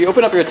You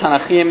open up your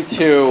Tanachim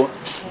to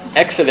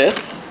Exodus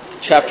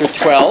chapter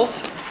 12.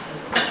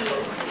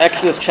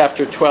 Exodus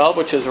chapter 12,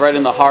 which is right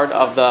in the heart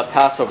of the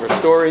Passover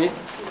story.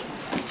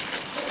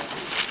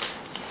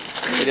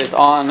 It is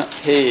on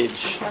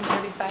page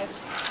 135.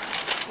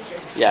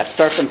 Yeah, it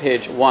starts on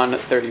page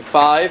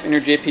 135 in your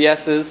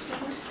JPSs.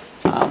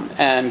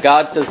 And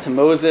God says to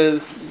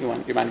Moses, you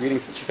mind reading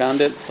since you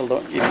found it,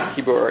 either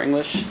Hebrew or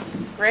English?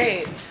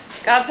 Great.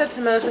 God said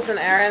to Moses and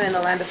Aaron in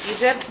the land of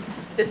Egypt,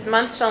 "This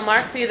month shall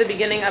mark for you the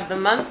beginning of the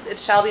months. It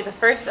shall be the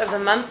first of the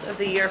months of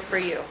the year for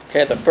you."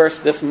 Okay,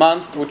 this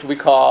month, which we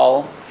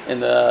call in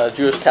the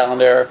Jewish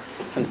calendar,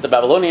 since the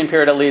Babylonian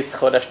period at least,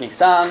 Chodesh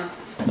Nisan.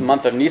 The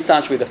month of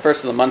Nisan should be the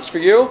first of the months for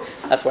you.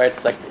 That's why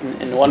it's like,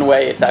 in one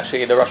way, it's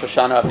actually the Rosh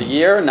Hashanah of the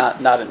year, not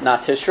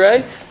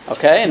Tishrei.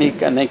 Okay,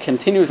 and then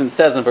continues and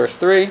says in verse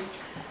 3,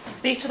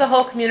 "Speak to the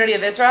whole community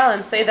of Israel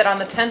and say that on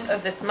the 10th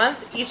of this month,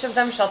 each of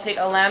them shall take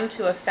a lamb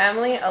to a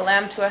family, a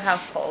lamb to a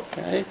household."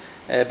 Okay,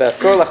 on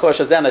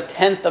the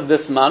 10th of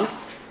this month,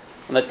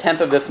 so the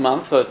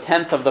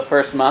 10th of the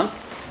first month,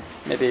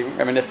 maybe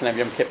reminiscent of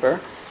Yom Kippur.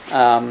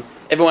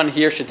 Everyone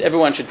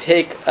should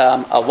take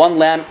one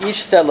lamb,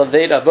 each sel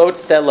levet avot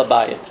sel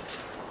labayit.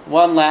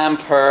 One lamb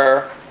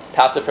per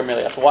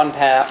paterfamilias,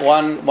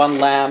 one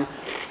lamb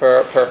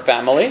per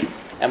family.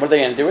 And what are they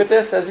going to do with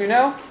this, as you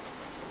know?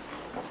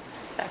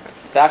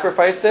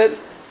 Sacrifice it,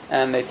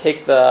 and they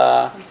make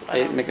a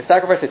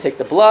sacrifice, they take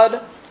the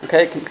blood.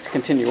 Okay,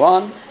 continue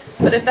on.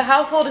 "But if the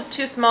household is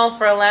too small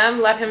for a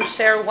lamb, let him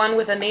share one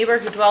with a neighbor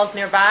who dwells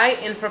nearby,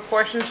 in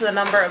proportion to the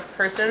number of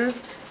persons.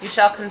 You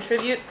shall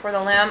contribute for the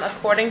lamb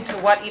according to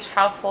what each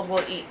household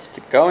will eat.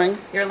 Keep going.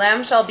 Your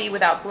lamb shall be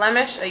without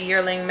blemish, a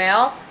yearling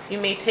male. You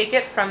may take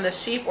it from the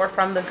sheep or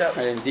from the goat."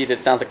 Right, indeed,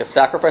 it sounds like a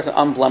sacrifice, an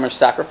unblemished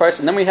sacrifice.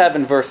 And then we have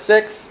in verse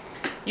 6,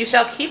 "You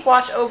shall keep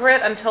watch over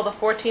it until the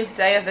 14th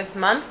day of this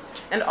month,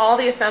 and all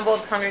the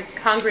assembled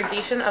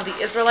congregation of the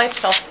Israelites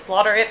shall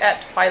slaughter it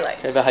at twilight."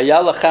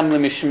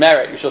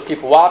 You shall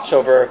keep watch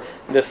over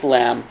this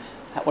lamb.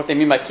 What they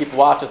mean by keep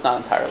watch is not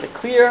entirely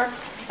clear,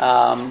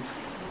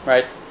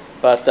 right?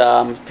 But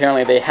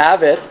apparently they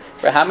have it.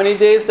 For how many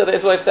days do the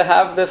Israelites to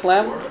have this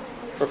lamb?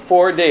 For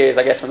 4 days,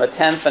 I guess, from the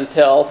 10th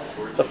until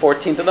the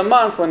 14th of the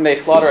month, when they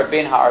slaughter at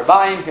Bein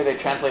Ha'arbayim. Here they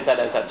translate that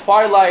as at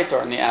twilight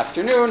or in the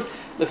afternoon.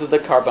 This is the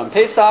Karban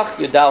Pesach,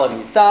 Yudal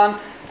Nisan.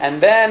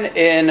 And then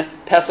in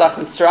Pesach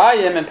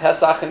Mitzrayim and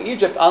Pesach in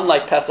Egypt,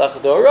 unlike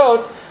Pesach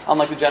Dorot,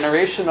 unlike the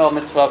generational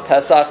mitzvah of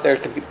Pesach, they're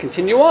to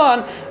continue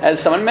on, as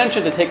someone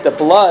mentioned, to take the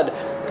blood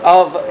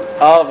of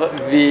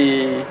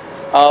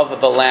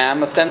the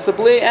lamb,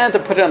 ostensibly, and to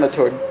put it on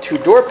the two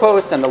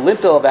doorposts and the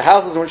lintel of the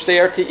houses in which they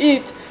are to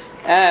eat.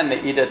 And they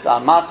eat it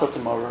on matzah to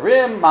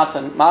morurim,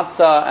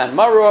 matzah and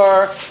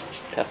maror,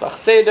 Pesach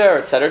Seder,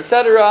 etc.,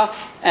 etc.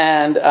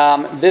 And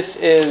this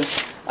is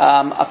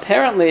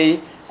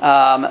apparently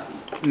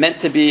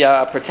meant to be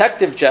a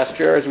protective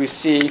gesture, as we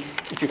see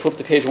if you flip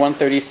to page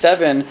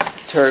 137,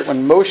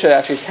 when Moshe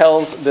actually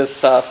tells this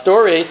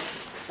story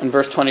in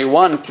verse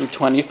 21 through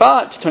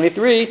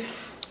 23.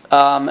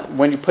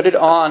 When you put it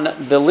on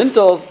the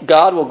lintels, the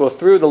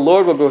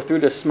Lord will go through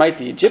to smite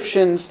the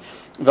Egyptians.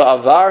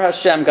 V'avar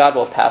Hashem, God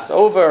will pass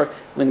over.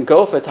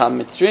 Lingof et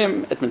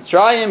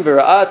ha-Mitzrayim,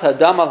 v'ra'at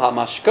hadam al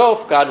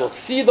ha-mashkof, God will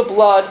see the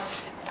blood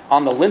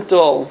on the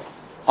lintel,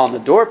 on the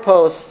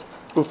doorpost.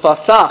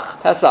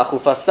 Ufasach, Pesach,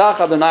 ufasach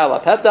Adonai al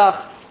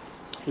ha-petach,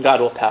 God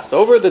will pass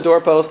over the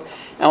doorpost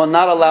and will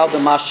not allow the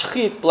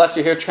mashchit, bless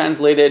you here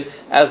translated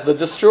as the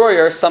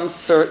destroyer, some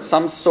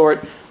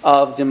sort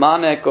of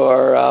demonic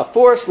or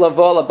force,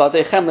 lavol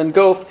abatechem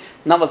lingof,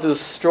 not let the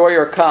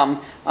destroyer come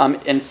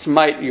and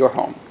smite your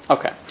home.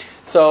 Okay,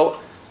 so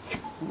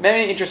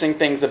many interesting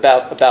things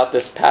about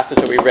this passage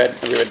that we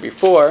read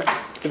before.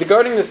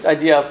 Regarding this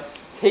idea of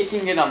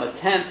taking it on the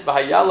 10th,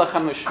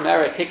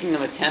 taking it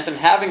on the 10th and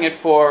having it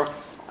for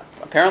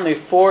apparently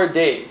 4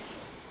 days.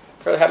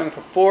 Having it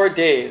for 4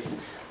 days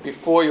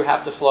before you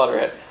have to slaughter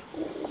it.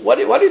 What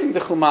do you think the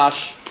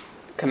Chumash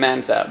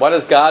commands that? Why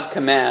does God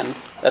command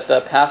that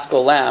the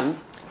Paschal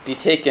lamb be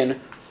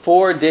taken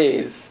 4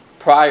 days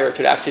prior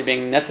to it actually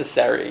being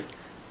necessary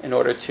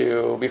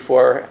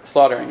before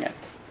slaughtering it?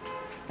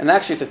 And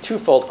actually it's a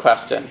twofold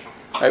question.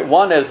 Right?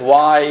 One is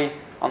why,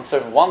 on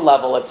sort of one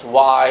level, it's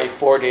why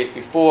 4 days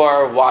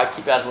before, why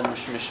keep it as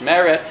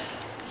mishmeret.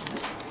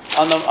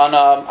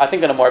 I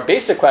think on a more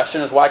basic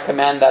question is why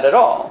command that at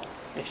all?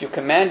 If you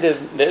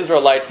commanded the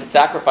Israelites to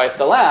sacrifice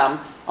the lamb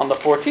on the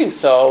 14th,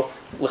 so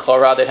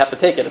l'chora they'd have to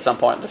take it at some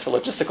point, just for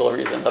logistical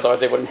reasons. Otherwise,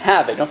 they wouldn't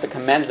have it. You don't have to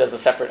command it as a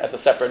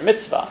separate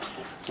mitzvah.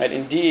 Right?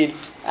 Indeed,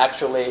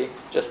 actually,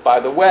 just by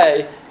the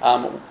way,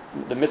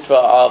 the mitzvah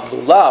of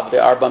lulav,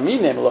 the arba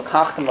minim,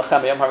 lokachtem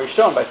lachem b'yom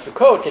harishon, by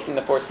Sukkot, taking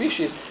the 4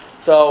 species.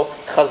 So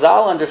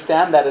Chazal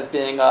understand that as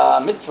being a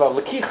mitzvah of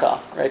lekicha,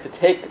 right? To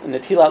take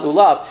netilat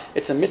lulav,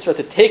 it's a mitzvah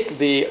to take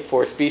the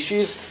 4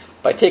 species.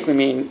 By take, we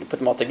mean put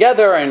them all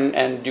together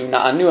and do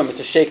na'anuim, and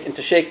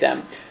to shake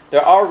them.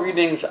 There are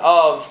readings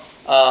of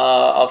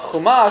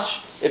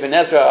Chumash Ibn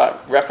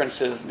Ezra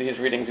references these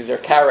readings. These are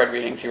Karad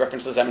readings. He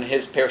references them in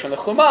his Parish on the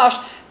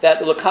Chumash. That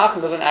the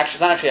Lekachim it's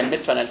not actually a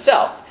mitzvah in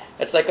itself.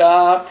 It's like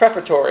a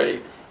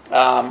preparatory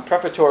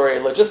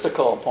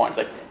logistical points.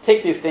 Like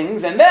take these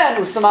things and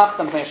then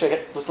usamachtam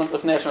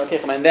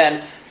and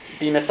then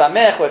be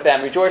misamech with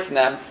them, rejoice in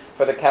them.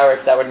 For the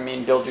Karad, that would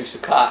mean build your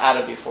sukkah out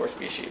of these 4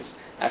 species.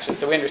 Actually,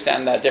 so we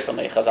understand that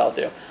differently. Chazal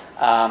do.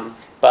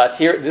 But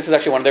here, this is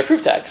actually one of their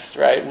proof texts,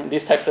 right?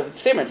 These types of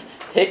statements.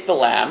 Take the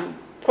lamb.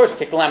 Of course,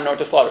 take the lamb in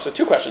order to slaughter. So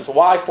 2 questions.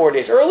 Why 4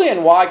 days early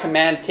and why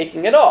command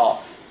taking it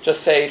all?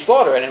 Just say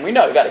slaughter it and we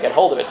know you got to get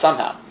hold of it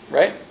somehow,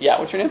 right? Yeah,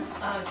 what's your name?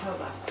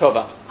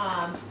 Tova.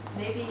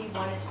 Maybe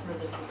one is for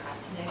the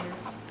procrastinators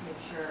to make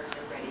sure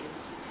they're ready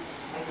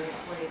by doing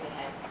 4 days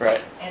ahead.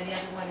 Right. And the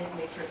other one is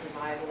make sure it's a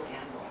viable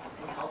animal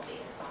and healthy.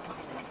 It's not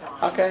something that's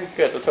dying. Okay,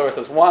 good. So Torah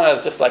says one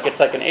is just like it's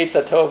like an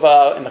Eitzah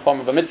Tova in the form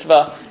of a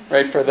mitzvah,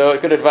 right? For the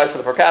good advice for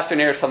the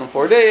procrastinators, tell them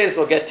 4 days.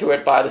 They'll get to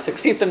it by the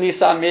 16th of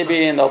Nisan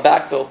maybe, and they'll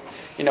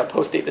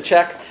post-date the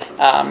check,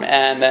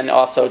 and then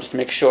also just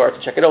make sure to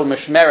check it over,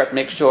 mishmeret,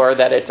 make sure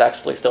that it's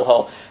actually still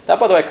whole. That,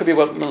 by the way, could be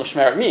what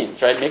mishmeret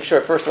means, right? Make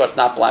sure, first of all, it's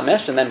not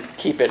blemished, and then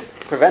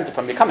prevent it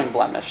from becoming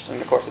blemished in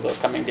the course of those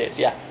coming days.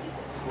 Yeah?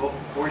 Well,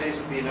 4 days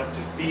would be enough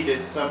to feed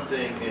it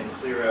something and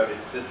clear out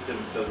its system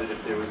so that if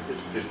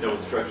there's no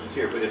instructions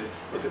here, but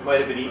if it might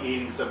have been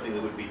eating something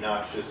that would be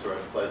noxious or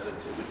unpleasant,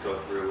 it would go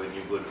through and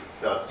you would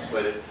have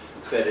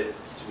fed it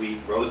sweet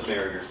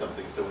rosemary or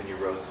something, so when you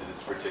roast it,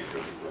 it's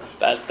particularly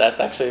delicious. That's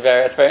actually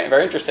very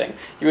very interesting.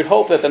 You would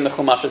hope that then the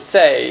Chumash would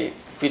say,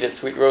 feed it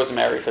sweet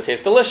rosemary so it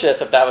tastes delicious,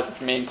 if that was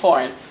its main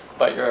point,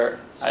 but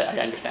I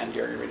understand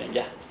your reading,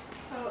 yeah.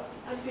 So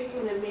I'm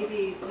thinking that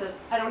maybe,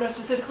 I don't know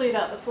specifically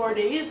about the 4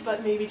 days,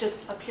 but maybe just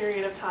a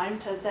period of time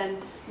to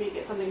then make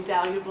it something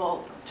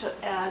valuable to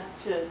add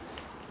to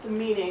the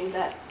meaning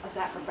that a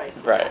sacrifice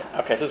is. Right.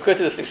 Okay, so it's good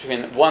to distinguish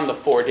between the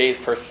 4 days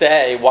per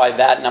se, why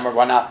that number,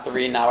 why not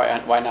 3, now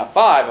why not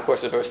 5? Of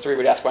course, if it was 3,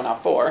 we'd ask why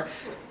not 4.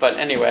 But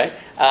anyway,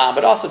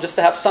 but also just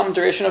to have some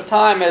duration of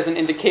time as an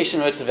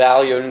indication of its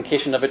value, an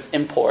indication of its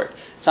import.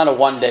 It's not a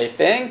one-day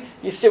thing.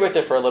 You sit with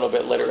it for a little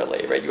bit,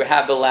 literally, right? You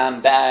have the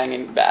lamb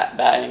banging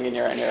in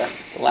your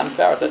lamb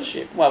fair, is that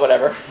sheep? Well,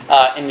 whatever,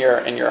 in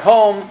your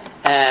home,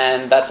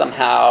 and that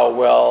somehow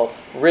will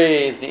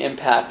raise the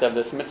impact of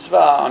this mitzvah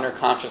on your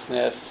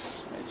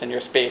consciousness. It's in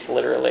your space,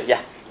 literally.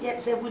 Yeah.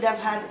 Yet they would have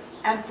had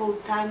ample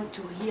time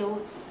to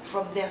heal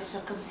from their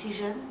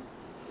circumcision.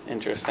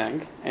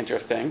 Interesting.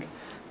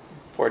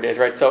 4 days,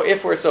 right? So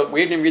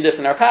we didn't read this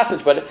in our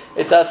passage, but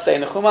it does say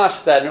in the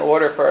Chumash that in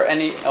order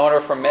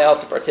for males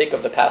to partake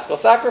of the Paschal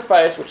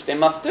sacrifice, which they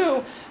must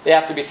do, they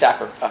have to be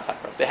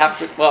sacrificed. They have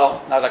to.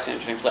 Well, that was actually an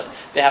interesting flip.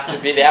 They have to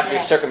be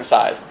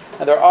circumcised.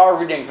 And there are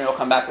readings, and we'll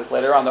come back to this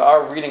later on. There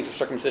are readings of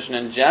circumcision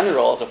in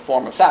general as a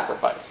form of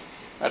sacrifice,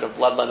 right? Of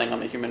bloodletting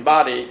on the human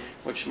body,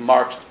 which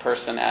marks the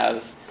person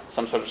as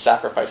some sort of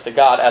sacrifice to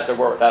God, as it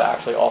were, without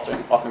actually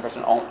offering the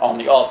person on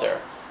the altar.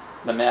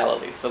 The male at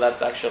least. So that's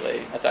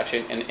actually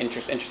an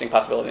interesting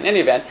possibility. In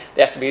any event,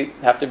 they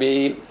have to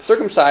be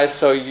circumcised.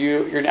 So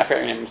you're not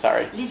your name. I'm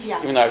sorry. Livia.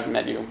 Even though I've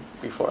met you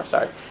before.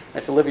 Sorry.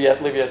 Right, so Livia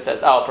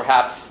says,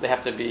 perhaps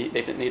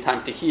they need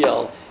time to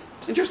heal.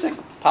 Interesting.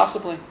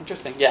 Possibly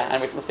interesting. Yeah.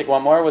 And let's take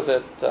one more. Was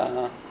it?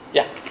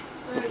 Yeah.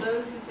 There are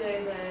those who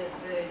say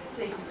that the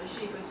taking of the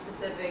sheep was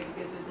specific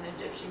because it was an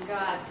Egyptian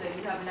god, so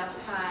you have enough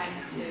time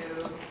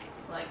to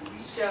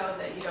show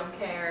that you don't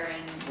care,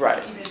 and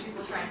right. Even if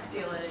people try and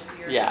steal it, it's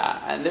your...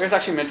 Yeah, and there's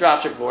actually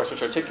Midrashic verse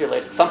which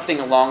articulates something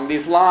along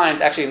these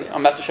lines. Actually,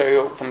 I'm about to show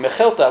you from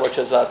Mechilta, which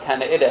is a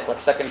Tana Idech,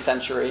 2nd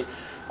century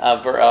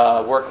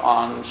work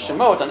on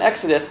Shemot, on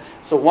Exodus.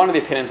 So one of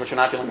the opinions, which we're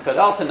not dealing with at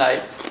all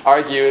tonight,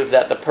 argues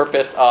that the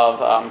purpose of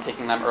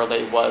taking them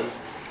early was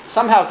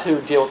somehow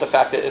to deal with the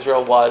fact that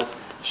Israel was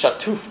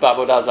shatuf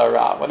b'avodah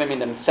zarah. Whether they mean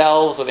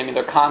themselves or they mean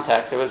their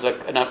context, it was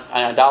an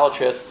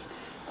idolatrous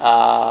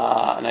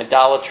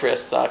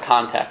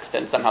context,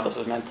 and somehow this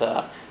was meant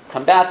to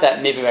combat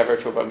that. Maybe by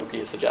virtue of what Muki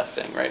is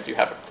suggesting, right? You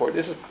have 4.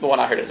 This is the one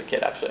I heard as a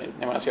kid, actually.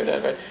 Anyone else hear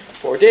that? Right?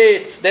 4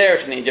 days. It's there.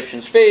 It's in the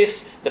Egyptian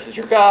space. This is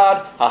your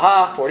God.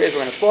 4 days. We're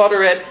going to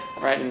slaughter it,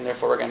 right? And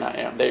therefore we're going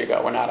to. There you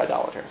go. We're not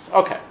idolaters.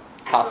 Okay,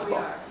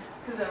 possible.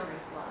 Because then we're going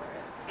to slaughter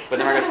it. But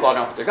then we're going to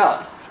slaughter it with their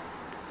God,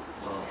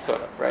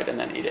 sort of, right? And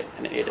then eat it.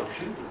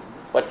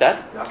 What's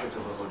that? The object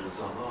of avodah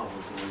zarah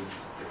was always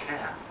the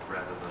calf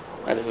rather than the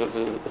lamb.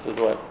 Right, this is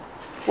what.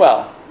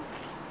 Well,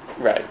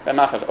 right.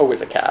 Malach was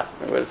always a calf.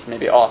 It was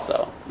maybe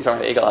also. You're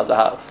talking about Egel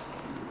HaZahav.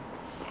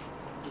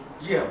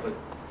 Yeah, but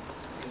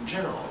in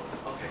general,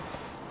 okay.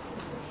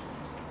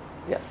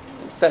 Yeah,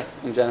 say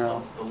in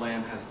general. The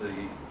lamb has the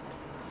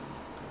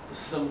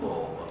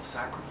symbol of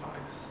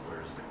sacrifice,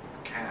 whereas the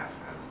calf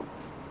has the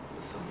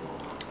symbol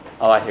of...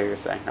 Oh, I hear you're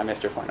saying. I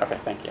missed your point. Okay,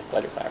 thank you.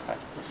 Glad you clarified.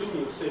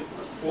 Assuming you say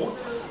 4,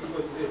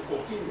 because it's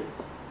 14 days.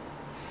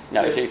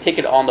 No, so you take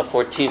it on the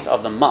 14th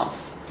of the month.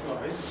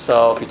 Right.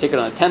 So if you take it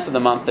on the 10th of the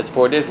month, that's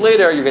 4 days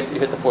later, you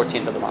hit the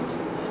 14th of the month.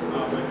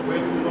 But where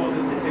do you know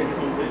that they take it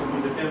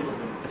on the 10th of the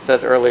month? It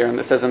says earlier, and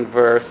it says in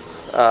verse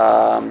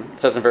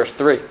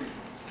 3.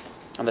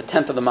 On the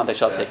 10th of the month they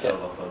shall take it.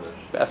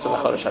 Be'esor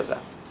l'chodesh hazeh.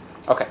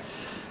 Okay.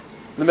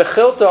 The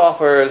Mechilta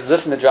offers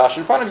this midrash.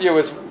 In front of you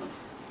is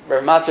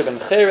Rabbi Dr. ben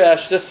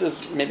Cheresh. This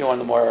is maybe one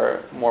of the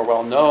more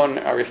well-known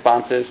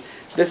responses.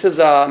 This is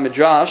a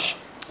midrash.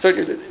 So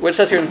what it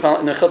says here in the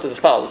Mechilta is as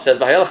follows. It says,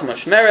 "V'hayalachem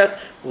l'shmeret."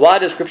 Why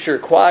does Scripture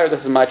require?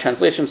 This is my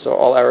translation, so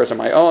all errors are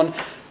my own.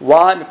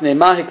 Why? Mipnei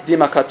ma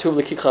hikdima katuv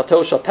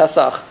l'kichato shel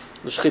Pesach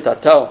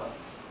l'shchitato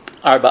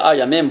arba'a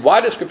yamim.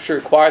 Why does Scripture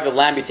require the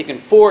lamb be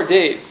taken 4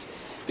 days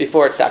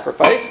before it's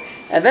sacrificed?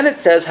 And then it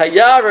says,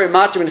 Haya Rabbi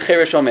Dr. ben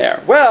Cheresh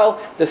Omer. Well,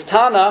 this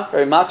Tana,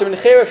 Rabbi Dr. ben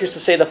Cheresh, used to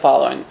say the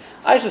following.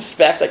 I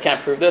suspect, I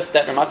can't prove this,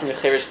 that Rabbi Dr. ben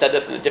Cheresh said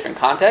this in a different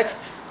context,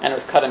 and it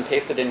was cut and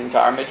pasted into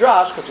our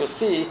midrash, because you'll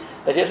see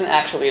that he doesn't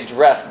actually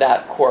address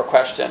that core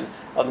question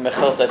of the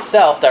Mechilta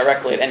itself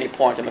directly at any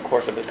point in the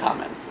course of his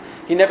comments.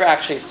 He never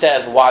actually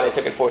says why they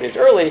took it 4 days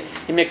early.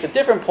 He makes a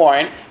different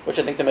point, which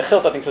I think the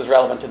Mechilta thinks is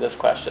relevant to this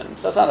question.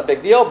 So it's not a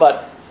big deal,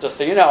 but just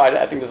so you know, I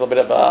think there's a bit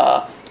of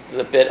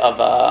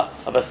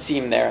a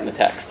seam there in the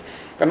text.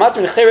 Rabbi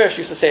Dr. ben Cheresh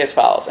used to say as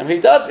follows, and what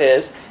he does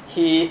is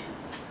he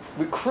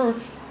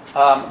recruits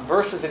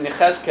verses in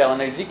Ezekiel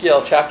and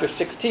Ezekiel chapter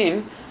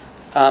 16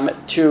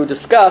 to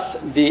discuss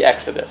the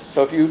Exodus.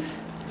 So if you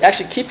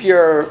actually keep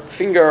your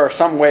finger or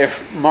some way of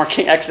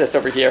marking Exodus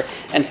over here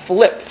and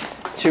flip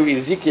to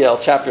Ezekiel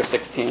chapter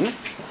 16.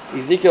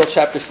 Ezekiel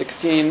chapter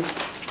 16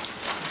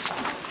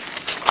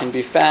 can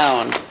be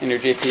found in your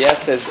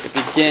JPS as it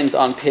begins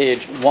on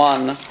page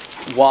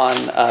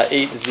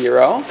 1180.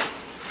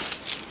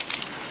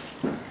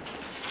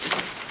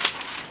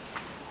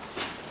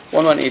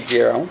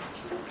 1180.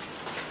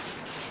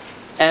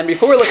 And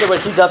before we look at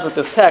what he does with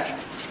this text,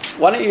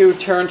 why don't you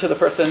turn to the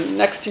person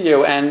next to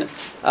you and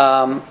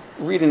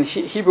read in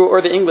Hebrew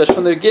or the English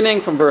from the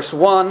beginning, from verse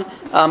 1,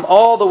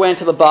 all the way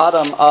to the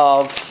bottom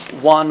of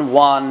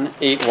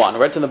 1181,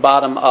 right to the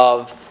bottom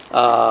of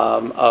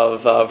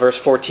verse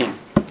 14.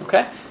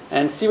 Okay?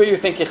 And see what you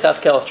think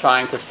Ezekiel is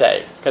trying to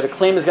say. Okay, the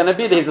claim is going to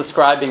be that he's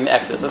describing the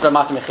Exodus. This is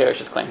Rabbi Dr.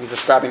 Mecheresh's claim. He's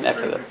describing the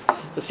Exodus.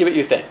 So see what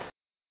you think.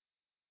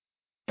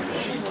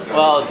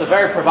 Well, it's a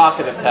very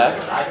provocative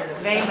text.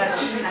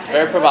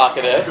 Very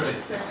provocative.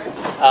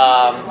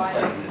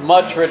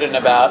 Much written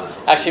about.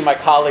 Actually, my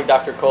colleague,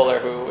 Dr. Kohler,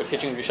 who was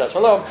teaching Yishat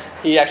Shalom,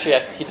 he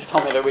just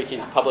told me the other week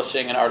he's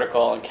publishing an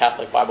article in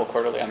Catholic Bible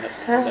Quarterly on this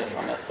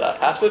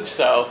passage.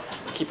 So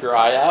keep your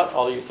eye out,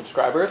 all you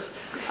subscribers.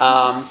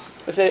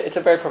 It's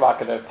a very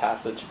provocative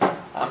passage.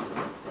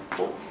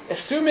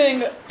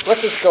 Assuming,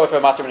 let's just go with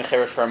Rabbi Dr. ben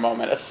Cheresh for a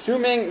moment.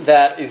 Assuming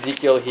that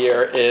Ezekiel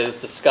here is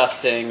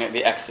discussing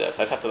the Exodus,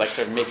 I just have to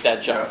sort of make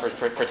that jump for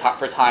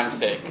time's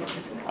sake.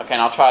 Okay,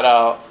 and I'll try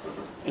to,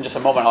 in just a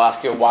moment, I'll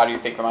ask you why do you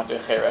think Rabbi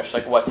Dr. ben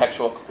Cheresh, what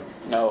textual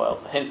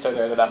hints are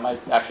there that might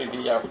actually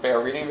be a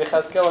fair reading of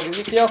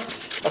Ezekiel.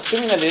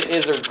 Assuming that it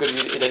is a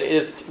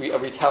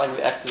retelling of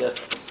the Exodus,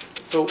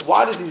 so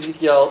why does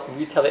Ezekiel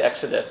retell the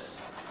Exodus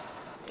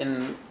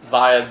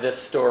via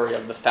this story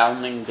of the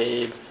foundling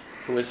babe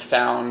who was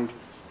found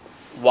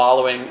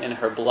wallowing in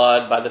her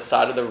blood by the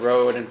side of the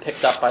road and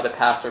picked up by the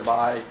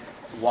passerby,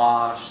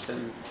 washed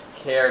and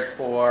cared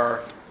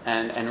for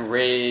and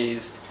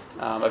raised,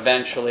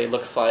 eventually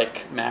looks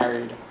like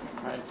married,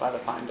 right, by the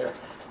finder.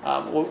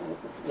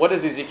 What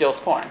is Ezekiel's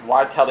point?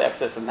 Why tell the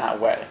Exodus in that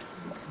way?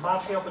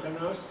 Right,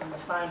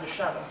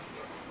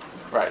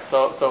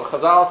 so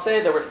Chazal say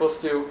that we're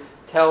supposed to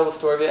tell the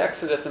story of the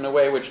Exodus in a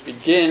way which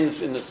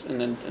begins in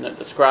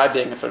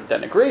describing a sort of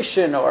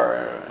denigration or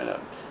a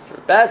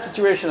bad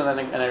situation, and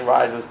then it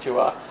rises to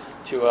a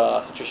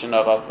situation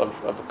of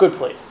a good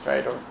place,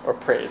 right, or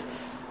praise.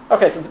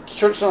 Okay, so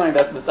certainly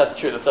that's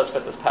true. This does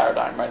fit this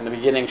paradigm, right? In the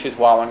beginning, she's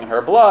wallowing in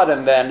her blood,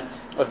 and then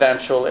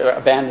eventually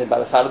abandoned by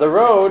the side of the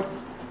road.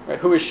 Right?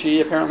 Who is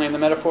she? Apparently, in the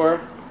metaphor,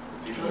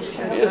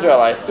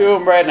 Israel, I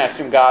assume, right? And I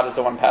assume God is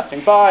the one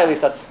passing by. At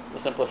least that's the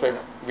simplest way of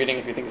reading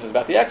if you think this is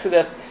about the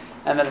Exodus.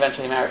 And then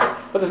eventually he marries her.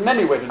 But there's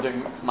many ways of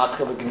doing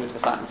matchil v'genut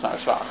v'sayim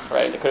v'shvach,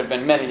 right? There could have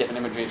been many different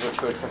imageries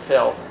which would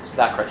fulfill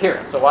that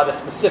criterion. So why the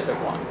specific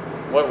one?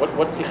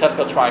 What's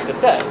Ezekiel trying to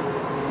say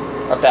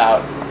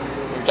about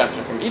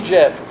redemption from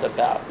Egypt? It's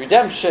about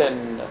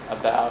redemption,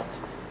 about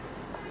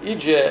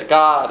Egypt,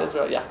 God,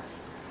 Israel. Yeah.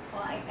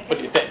 Well, I what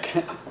do you think?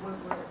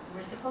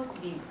 We're supposed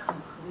to be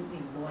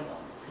completely loyal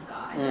to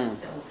God.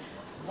 So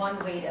one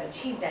way to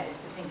achieve that is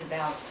to think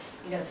about,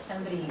 if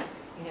somebody.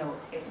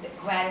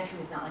 Gratitude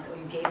is not like, oh,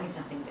 you gave me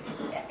something, but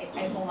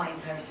I owe my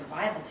entire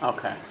survival to you.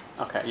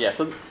 Okay, yeah.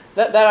 So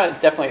that I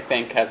definitely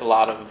think has a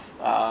lot of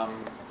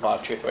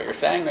truth to what you're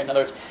saying. Right? In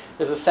other words,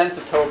 there's a sense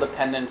of total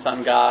dependence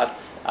on God,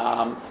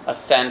 a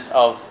sense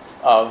of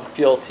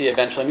fealty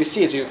eventually. And you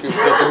see, as you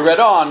read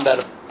on,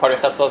 that part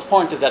of Cheskel's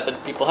point is that the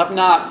people have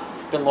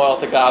not been loyal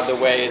to God the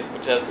way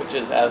which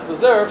is as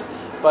deserved.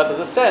 But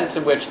there's a sense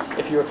in which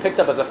if you were picked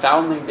up as a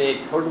foundling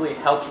babe, totally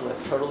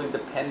helpless, totally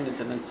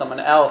dependent, and then someone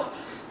else,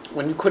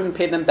 when you couldn't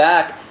pay them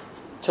back,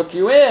 took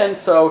you in,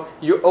 so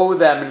you owe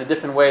them in a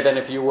different way than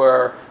if you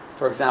were,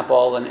 for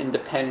example, an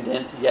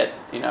independent yet,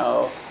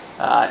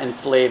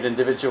 enslaved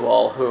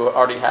individual who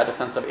already had a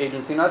sense of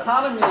agency and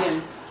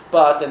autonomy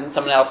but then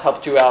someone else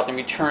helped you out and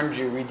returned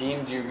you,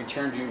 redeemed you,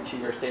 returned you to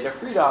your state of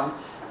freedom,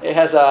 it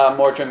has a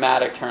more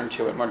dramatic turn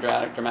to it, more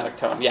dramatic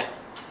tone. Yeah.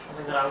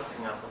 Something that I was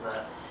thinking of was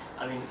that,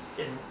 I mean,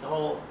 in the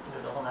whole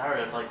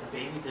narrative, like, the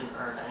baby didn't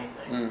earn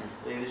anything.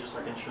 The baby was just,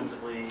 like,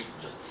 intrinsically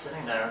just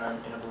sitting there,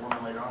 and then, the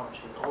woman later on, when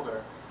she's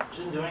older, she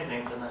didn't do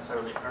anything to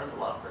necessarily earn the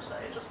love, per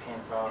se. It just came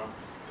from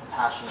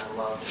compassion and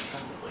love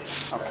intrinsically.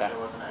 Okay. That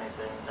there wasn't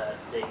anything that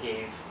they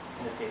gave,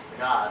 in this case, to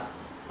God,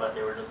 but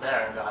they were just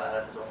there, and God, out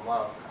of his own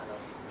love, kind of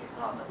gave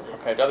them. That's it.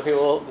 Okay, does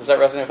that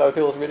resonate with other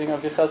people's reading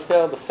of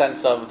Ezekiel? The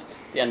sense of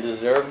the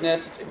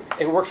undeservedness?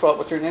 It works well.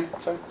 What's your name?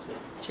 Sorry?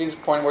 Steve's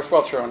point works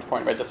well to Sharon's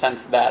point, right? The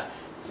sense that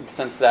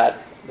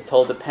the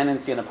total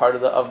dependency on the part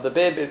of the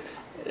babe,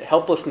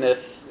 helplessness,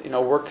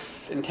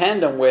 works in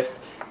tandem with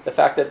the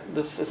fact that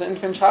this is an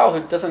infant child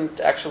who doesn't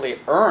actually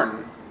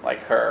earn like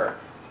her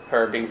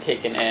being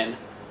taken in.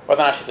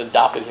 Whether or not she's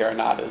adopted here or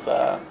not is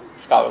a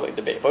scholarly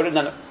debate, but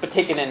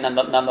taken in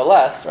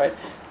nonetheless, right?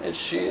 If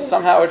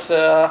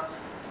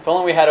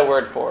only we had a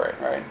word for it,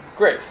 right?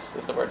 Grace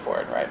is the word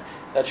for it, right?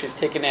 That she's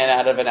taken in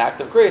out of an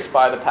act of grace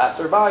by the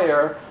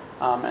passerby,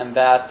 and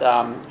that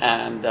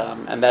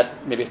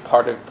maybe is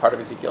part of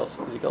Ezekiel's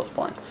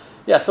point.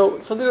 Yeah. So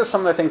these are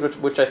some of the things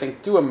which I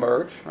think do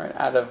emerge, right,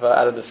 out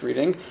of this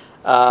reading.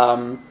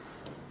 What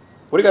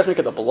do you guys make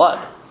of the blood?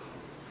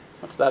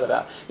 What's that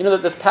about?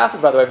 This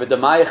passage, by the way,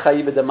 v'damai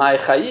chayi, v'damai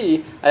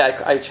chayi.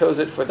 I chose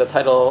it for the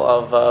title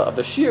of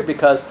the shir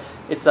because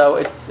it's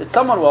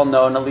somewhat well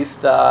known, at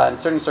least in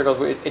certain circles.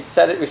 We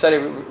said it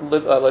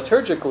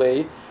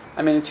liturgically.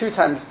 I mean, two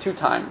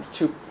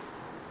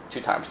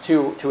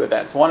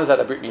events. One is at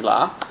a Brit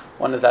Milah,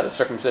 one is at a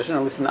circumcision,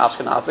 at least in the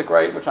Ashkenazic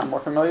rite, which I'm more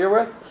familiar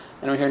with.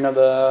 And we hear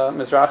the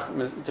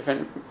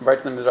different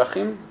rites in the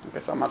Mizrachim. I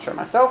guess I'm not sure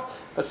myself,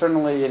 but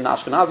certainly in the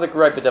Ashkenazic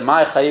rite,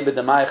 b'damai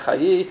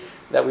chayi,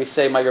 that we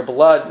say, may your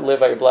blood live,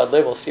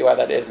 We'll see why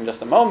that is in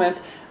just a moment.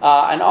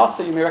 And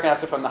also, you may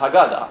recognize it from the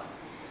Haggadah.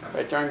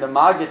 Right? During the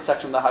Maggid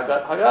section of the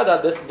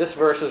Haggadah, this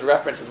verse is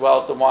referenced as well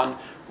as the one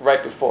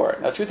right before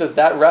it. Now, the truth is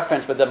that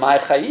reference,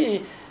 b'damai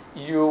chayi,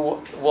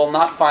 you will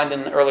not find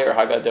in earlier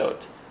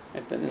Haggadot.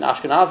 In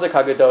Ashkenazic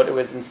Haggadot, it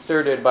was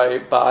inserted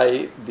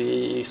by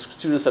the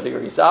students of the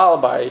Arizal,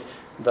 by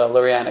the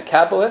Lurianic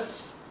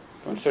Kabbalists,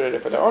 who inserted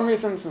it for their own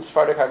reasons. In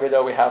Sephardic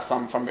Haggadah, we have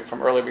some from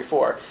earlier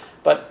before.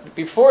 But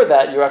before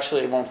that, you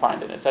actually won't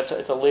find it. It's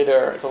a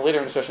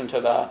later insertion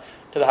to the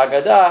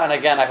Haggadah. And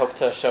again, I hope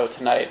to show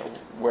tonight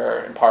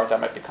where, in part, that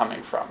might be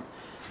coming from.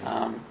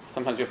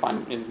 Sometimes you'll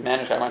find these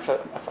manuscripts.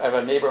 I have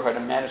a neighbor who had a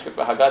manuscript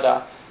of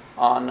Haggadah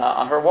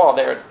on her wall.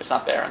 There, it's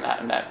not there in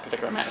that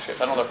particular manuscript.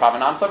 I don't know the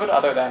provenance of it,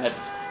 other than it's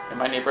in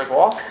my neighbor's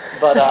wall.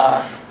 But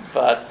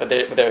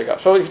there you go.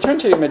 So if you turn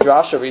to your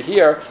midrash over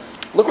here,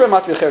 look where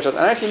Matvi Cher shows.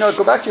 And actually,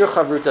 go back to your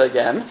Chavruta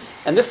again,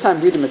 and this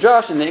time read the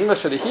midrash in the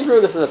English or the Hebrew.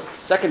 This is a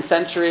 2nd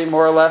century,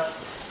 more or less,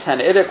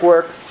 Tannaitic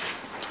work.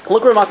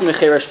 Look where Matvi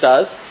Cher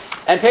does,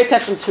 and pay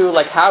attention to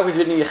how he's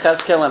reading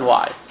Yechezkel and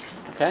why.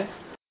 Okay.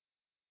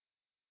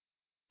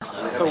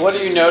 So what do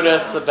you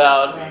notice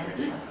about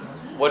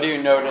what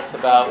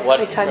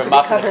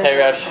Matvi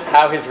Cher,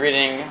 how he's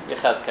reading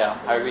Yechezkel,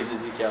 how he reads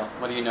Ezekiel?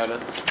 What do you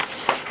notice?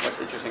 What's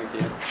interesting to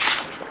you?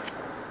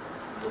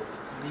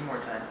 Need more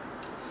time.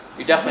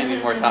 You definitely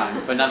need more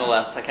time, but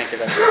nonetheless, I can't give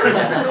that.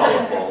 It's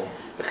colorful.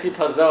 The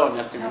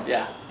chipazon,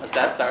 yeah. What's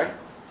that? Sorry?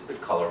 It's a bit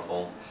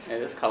colorful.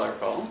 It is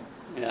colorful.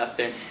 Yeah,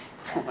 same.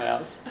 What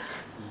else?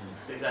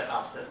 It's the exact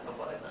opposite of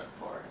what I said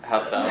before.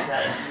 How so?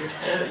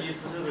 That you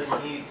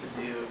specifically need to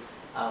do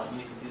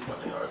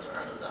something in order to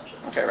earn the redemption.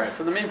 Okay, right.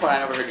 So the main point,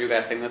 I overheard you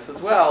guys saying this as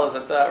well, is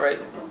that right.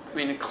 I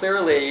mean,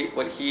 clearly,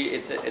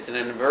 it's an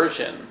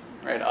inversion,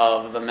 right,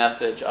 of the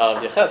message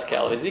of Yechezkel,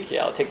 of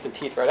Ezekiel. It takes the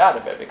teeth right out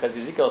of it, because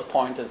Ezekiel's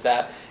point is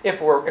that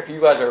if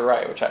you guys are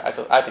right, which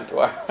I think you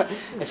are,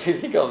 if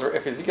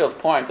Ezekiel's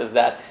point is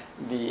that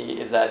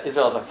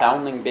Israel is a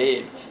foundling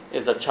babe,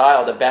 is a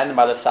child abandoned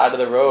by the side of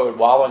the road,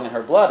 wallowing in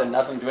her blood, and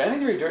doesn't do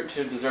anything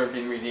to deserve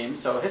being redeemed.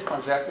 So his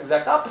point is the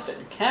exact opposite.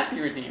 You can't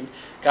be redeemed.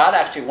 God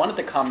actually wanted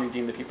to come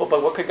redeem the people,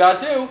 but what could God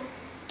do?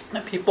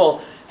 The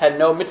people had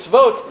no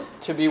mitzvot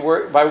to be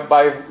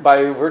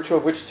by virtue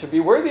of which to be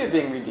worthy of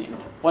being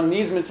redeemed. One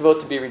needs mitzvot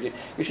to be redeemed.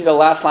 You see the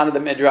last line of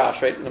the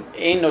midrash, right?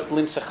 Ein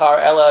notlim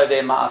sechar ela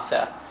de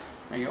maaseh.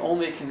 You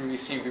only can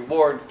receive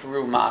reward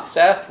through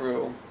maaseh,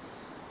 through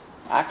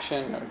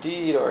action or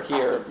deed, or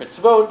here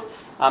mitzvot.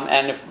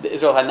 And if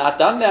Israel had not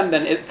done them,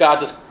 then God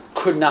just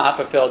could not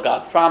fulfill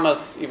God's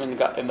promise, even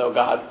though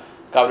God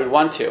would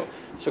want to.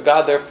 So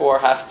God therefore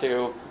has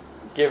to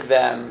give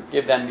them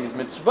these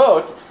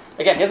mitzvot.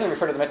 Again, he doesn't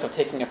refer to the mitzvah of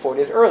taking it 4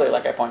 days early,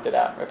 like I pointed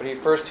out, right? But he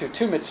refers to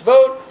 2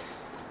 mitzvot: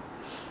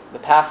 the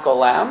Paschal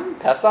lamb,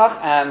 Pesach,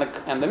 and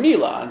the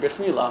Milah, and Bris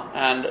Milah,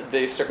 and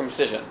the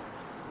circumcision.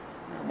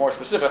 More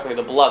specifically,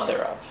 the blood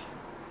thereof.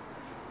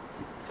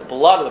 The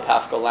blood of the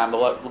Paschal lamb, the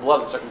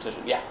blood of the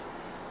circumcision. Yeah.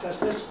 Does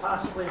this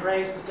possibly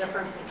raise the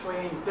difference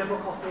between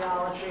biblical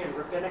theology and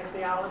rabbinic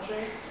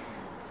theology?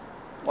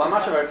 Well, I'm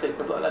not sure if I would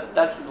say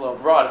that's a little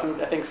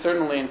broad. I think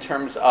certainly in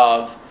terms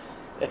of,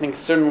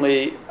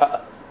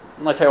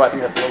 I'll tell you why I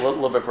think that's a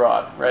little bit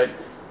broad, right?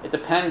 It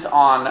depends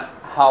on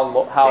how.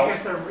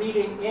 Because they're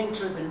reading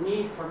into the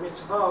need for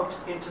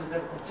mitzvot into the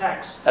biblical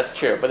text. That's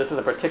true, but this is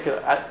a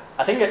particular.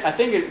 I think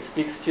it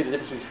speaks to the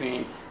difference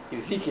between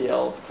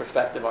Ezekiel's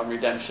perspective on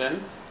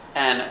redemption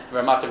and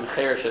Ramat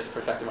Mecheresh's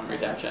perspective on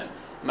redemption.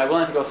 Am I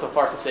willing to go so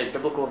far as to say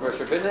biblical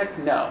versus rabbinic?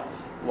 No.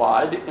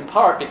 Why? In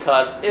part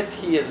because if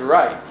he is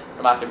right,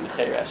 Ramat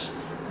Mecheresh,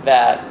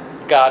 that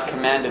God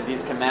commanded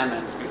these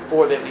commandments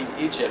before they leave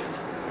Egypt,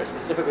 or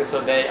specifically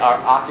so they are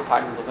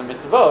occupying themselves in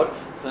mitzvot,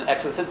 then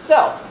Exodus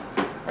itself,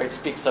 right,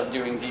 speaks of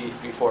doing deeds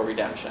before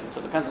redemption.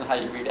 So it depends on how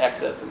you read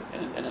Exodus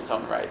in its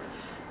own right.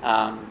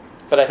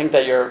 But I think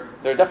that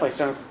there's definitely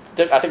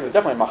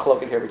a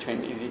machloket here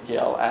between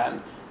Ezekiel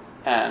and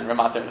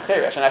Ramat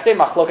Mecheresh, and I say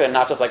machloket and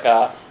not just like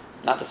a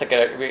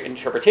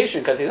reinterpretation,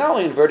 because he's not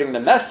only inverting the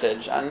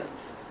message, and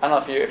I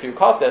don't know if you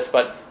caught this,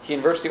 but he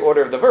inverts the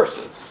order of the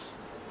verses.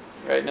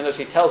 Right? In other words,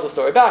 he tells the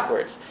story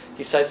backwards.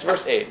 He cites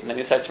verse 8, and then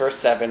he cites verse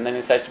 7, and then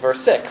he cites verse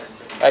 6.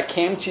 I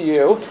came to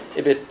you,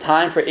 it is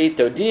time for 8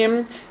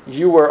 dodim,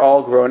 you were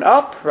all grown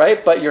up,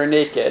 right? But you're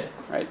naked.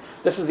 Right?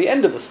 This is the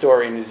end of the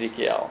story in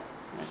Ezekiel.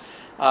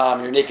 Right?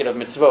 You're naked of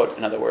mitzvot,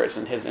 in other words,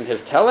 in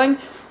his telling.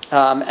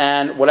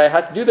 And what I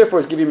had to do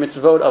therefore is give you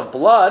mitzvot of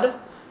blood.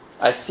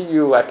 I see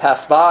you, I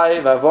pass by,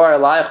 you are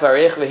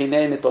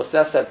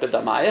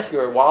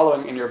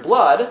wallowing in your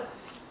blood.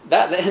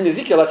 That in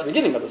Ezekiel, that's the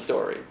beginning of the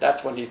story.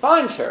 That's when he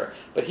finds her.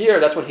 But here,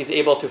 that's when he's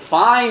able to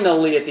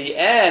finally, at the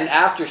end,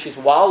 after she's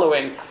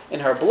wallowing in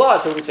her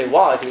blood, so we say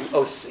wallow,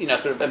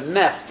 sort of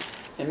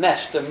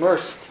enmeshed,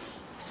 immersed,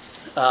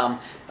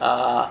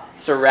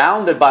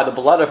 surrounded by the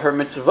blood of her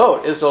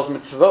mitzvot, Israel's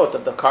mitzvot,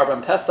 of the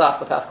Karban Pesach,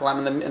 the Paschal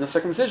Lamb, and the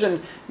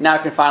circumcision, now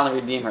can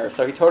finally redeem her.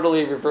 So he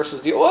totally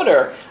reverses the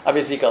order of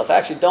Ezekiel. So I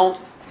actually don't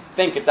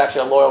think it's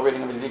actually a loyal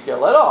reading of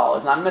Ezekiel at all.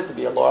 It's not meant to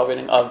be a loyal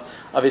reading of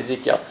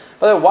Ezekiel.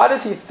 But why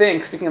does he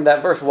think, speaking of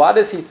that verse, why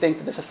does he think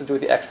that this has to do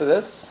with the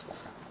Exodus?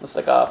 It's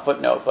like a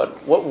footnote,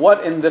 but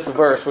what in this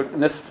verse, in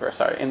this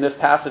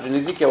passage in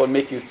Ezekiel would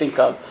make you think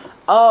of,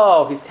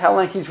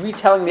 he's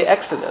retelling the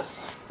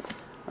Exodus.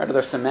 Right? Are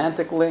there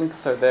semantic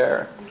links? Are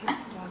there...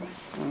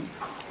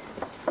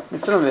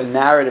 It's sort of the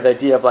narrative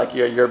idea of like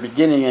your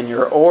beginning and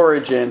your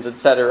origins,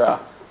 etc.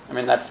 I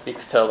mean, that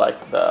speaks to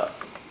like the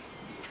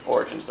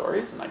origin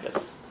stories, and I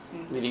guess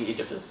leaving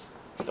Egypt is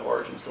the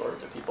origin story of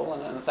the people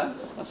in a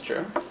sense. That's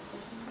true.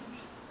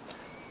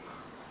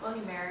 Well,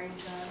 he marries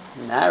them.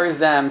 He marries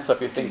them, so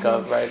if you think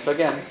of, right, so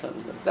again,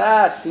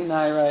 that,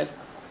 Sinai, right?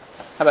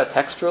 How about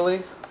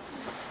textually?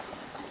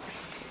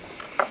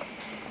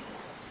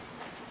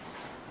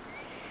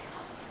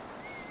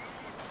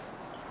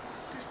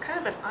 There's kind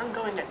of an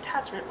ongoing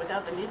attachment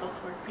without the needle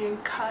sword being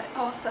cut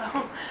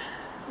also.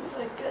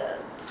 Like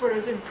sort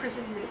of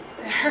imprisonment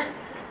there.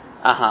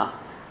 Uh-huh.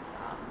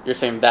 You're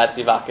saying that's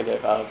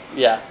evocative of,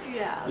 yeah. Being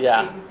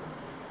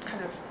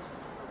kind of,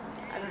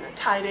 I don't know,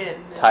 tied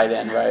in. Tied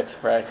in, right.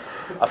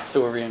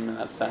 Assyrian in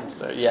that sense,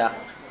 so, yeah.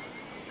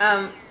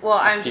 Well,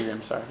 I'm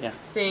Assyrian,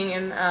 seeing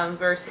in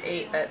verse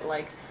 8 that,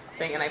 like,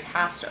 saying, and I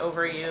passed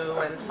over you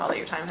and saw that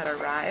your time had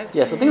arrived.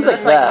 Yeah, so things like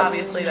that. Like,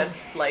 obviously, that's,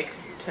 like,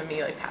 to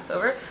me, like,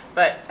 Passover,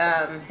 but...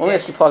 Let me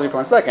just pause you for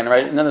 1 second,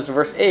 right? And then there's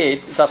verse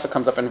 8, it also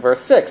comes up in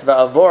verse 6,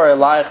 Va'avor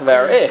elayich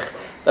ve'arich,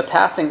 the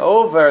passing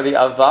over, the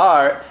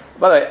avar...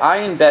 By the way,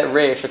 Ayin Bet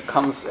Reish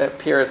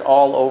appears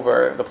all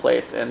over the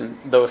place in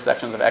those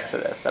sections of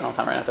Exodus. I don't have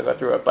time right now to go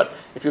through it, but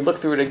if you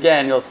look through it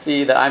again, you'll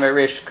see that Ayin Bet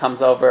Reish comes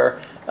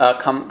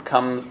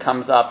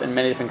up in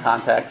many different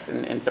contexts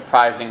in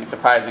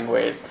surprising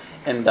ways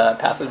in the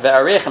passage of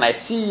Ve'arich, and I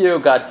see you,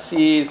 God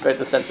sees, right?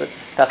 The sense of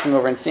passing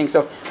over and seeing.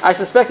 So I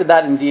suspect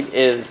that indeed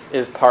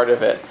is part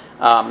of it,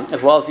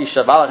 as well as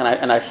Yishavalach,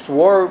 and I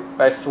swore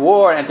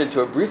and entered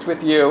into a breach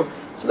with you.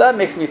 So that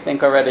makes me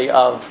think already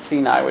of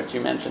Sinai, which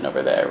you mentioned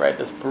over there, right?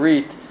 This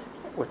brit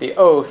with the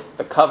oath,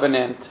 the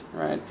covenant,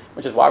 right?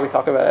 Which is why we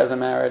talk about it as a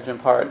marriage in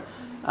part.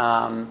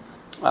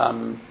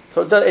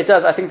 So it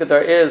does. I think that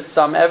there is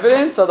some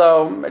evidence,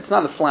 although it's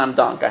not a slam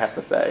dunk, I have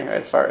to say,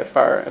 right? as far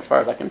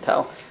as I can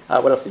tell.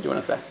 What else did you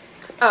want to say?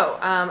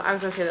 I was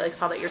going to say that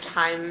saw that your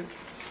time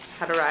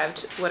had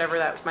arrived, whatever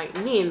that might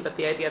mean, but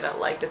the idea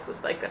that this was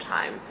the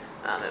time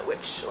at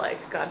which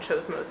God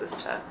chose Moses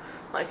to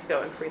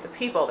go and free the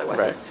people. There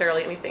wasn't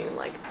necessarily anything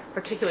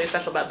particularly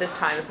special about this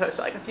time as opposed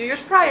to a few years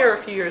prior,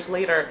 a few years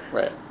later.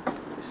 Right.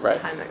 The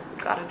time that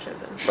God had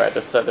chosen. Right.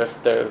 There's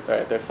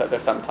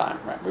some time.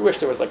 Right. We wish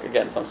there was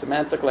again some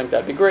semantic link.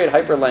 That'd be great,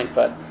 hyperlink,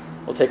 but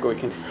we'll take what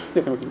we can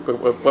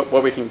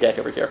what we can get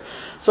over here.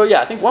 So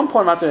I think one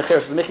point Matzah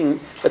Necheres is making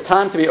the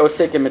time to be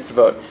osek and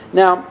mitzvot.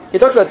 Now he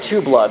talks about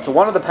two bloods. So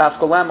one of the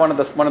Paschal lamb, one of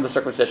the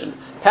circumcision.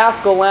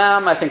 Paschal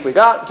lamb, I think we're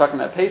talking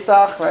about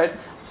Pesach, right?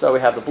 So we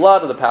have the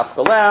blood of the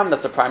Paschal lamb.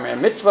 That's the primary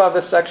mitzvah of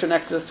this section,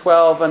 Exodus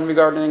 12, and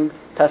regarding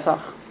Pesach,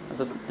 as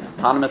is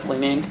eponymously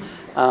named.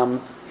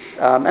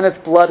 And its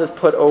blood is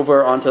put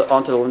over onto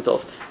the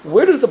lintels.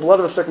 Where does the blood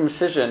of the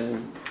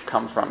circumcision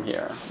come from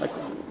here?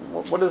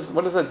 What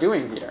is it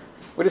doing here?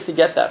 Where does he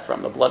get that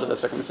from? The blood of the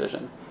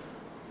circumcision.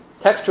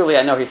 textually,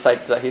 I know he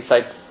cites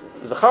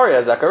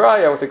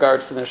Zechariah with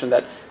regards to the notion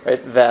that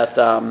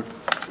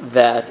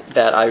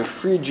that I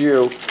freed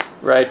you,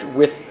 right,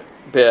 with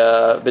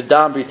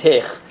b'dam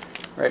b'teich,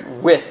 right,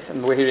 with,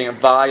 and we're hearing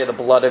via the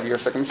blood of your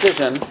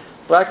circumcision.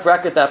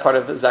 Bracket that part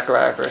of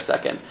Zechariah for a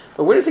second.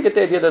 But where does he get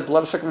the idea that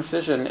blood of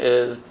circumcision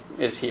is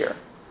here,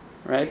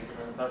 right?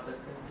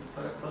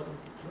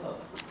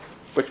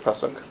 Which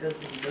pasuk? There's a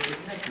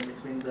connection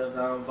between the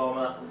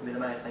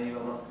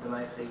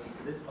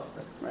this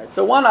pasuk. Right.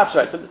 So one after,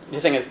 right. So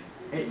you're saying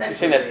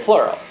it's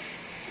plural.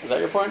 Is that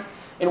your point?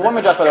 In one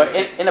midrash, by the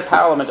way, in a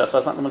parallel midrash,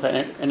 that's not the one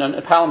saying. In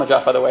a parallel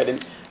midrash, by the way,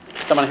 then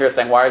someone here is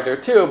saying, why is there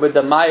two? But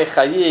the damai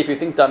chayi, if you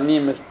think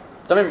damim is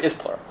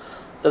plural.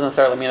 It doesn't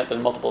necessarily mean that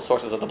there's multiple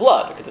sources of the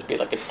blood. It could just be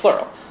like it's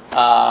plural.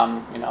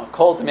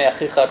 Kol damei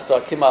achicha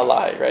tzoakim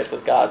alai, right?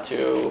 Says God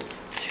to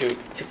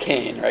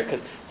Cain, right?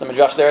 Because some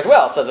midrash there as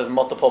well says there's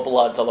multiple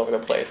bloods all over the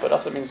place, but it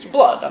also means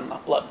blood,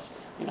 not bloods,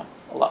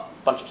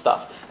 bunch of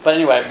stuff. But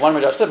anyway, one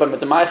midrash said, but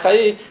mitamai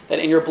chayi, that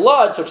in your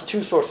blood, so it's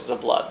two sources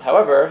of blood.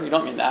 However, you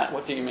don't mean that.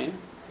 What do you mean?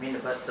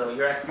 So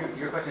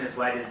your question is,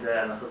 why does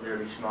Masud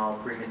Rabbi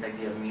Shmuel bring this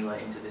idea of Mila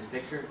into this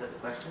picture? Is that the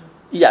question?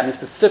 Yeah, I mean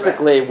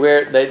specifically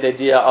where the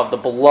idea of the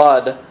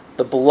blood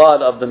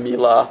of the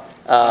Mila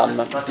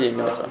being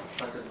the mitzvah.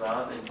 Pasuk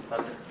Vav is the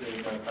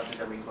pasuk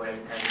that we quote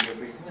every time we do a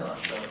priest Mila.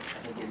 So I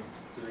think it's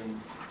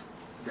doing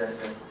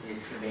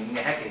he's conveying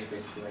a hekesh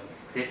basically. Like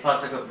this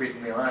pasuk of priest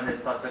Mila and this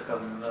pasuk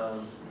of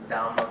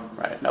down.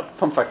 Right. No,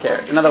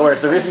 pumfakir. In other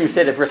words, the reason you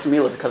say that bris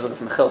Mila is because of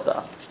this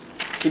mechilta.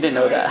 He didn't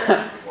know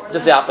that.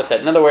 Just the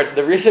opposite. In other words,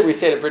 the reason we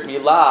say that Brit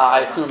Milah, I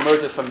assume,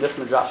 emerges from this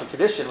midrashic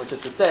tradition, which is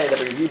to say that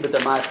we read the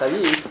Damai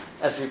Chayi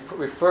as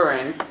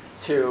referring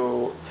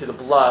to the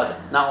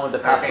blood, not only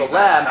the Paschal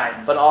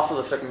lamb, but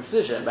also the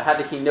circumcision. But how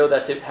did he know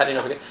that? How did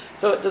he know?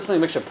 So this really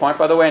makes a point,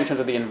 by the way, in terms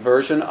of the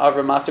inversion of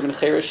Ramat ben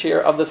Cherish here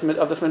of this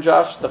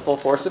midrash, the full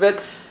force of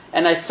it.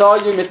 And I saw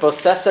you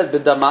mitbosesed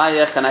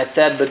b'damayech, and I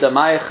said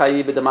b'damay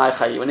chayi, b'damay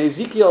chayi. When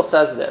Ezekiel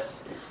says this,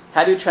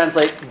 how do you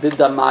translate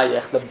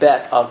bidamayech, the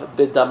bet of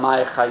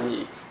bidamay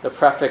chayi, the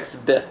prefix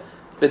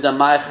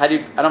bidamay? How do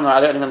you? I don't know. I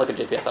don't even look at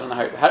JPS. I don't know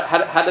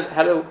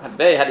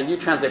how do you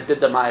translate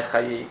bidamay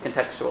chayi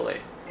contextually?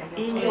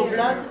 In your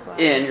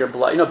blood. In your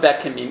blood. Bet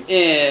can mean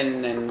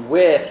in and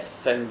with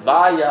and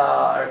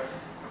via.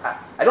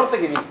 I don't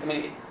think it means. I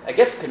mean, I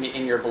guess it can be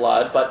in your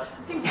blood, but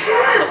the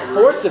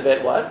force of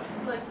it, what?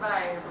 It's like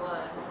by your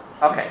blood.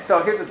 Okay,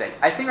 so here's the thing.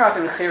 I think Rabbi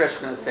Dr. is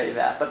going to say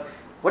that, but.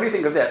 What do you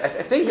think of this?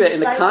 I think that in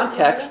the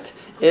context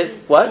is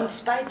what? In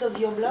spite of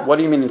your blood? What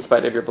do you mean in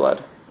spite of your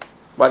blood?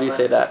 Why do you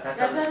say that?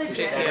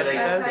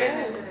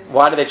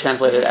 Why do they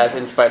translate it as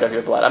in spite of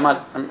your blood?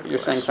 You're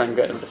saying something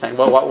good. I'm just saying,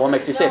 what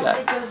makes you say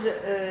that? Because,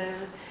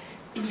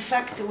 in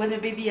fact, when a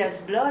baby has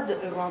blood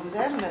around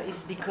them,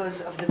 it's because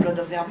of the blood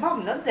of their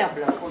mom, not their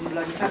own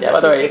blood. Yeah,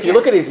 by the way, if you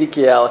look at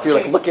Ezekiel, if you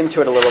look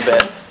into it a little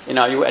bit,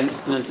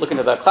 and look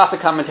into the classic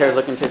commentaries,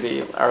 look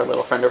into our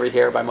little friend over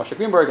here by Moshe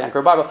Greenberg,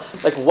 Anchor Bible,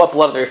 like what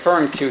blood they're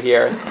referring to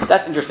here.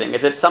 That's interesting.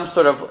 Is it some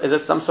sort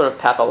of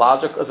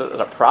pathological? Is it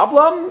a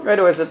problem, right,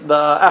 or is it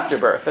the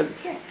afterbirth?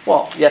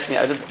 Well, yes,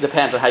 it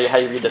depends on how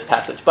you read this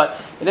passage. But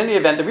in any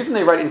event, the reason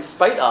they write in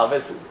spite of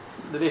is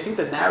that they think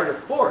the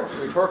narrative force,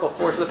 the rhetorical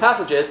force of the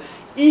passage is,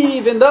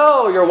 even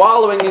though you're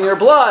wallowing in your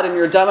blood and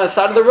you're down on the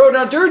side of the road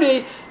now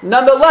dirty,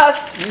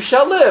 nonetheless you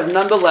shall live.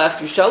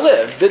 Nonetheless you shall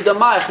live.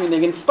 Biddamayach,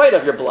 meaning in spite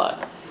of your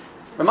blood.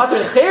 Ramat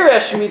ben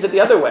Cheresh means it the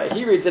other way.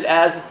 He reads it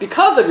as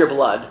because of your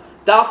blood.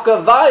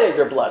 Dafka via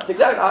your blood. It's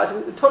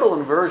exactly a total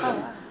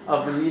inversion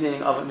of the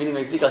meaning of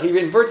Ezekiel. He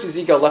inverts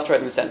Ezekiel left, right,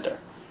 and center,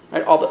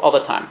 right, all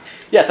the time.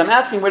 Yes, I'm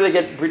asking where do they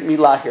get Brit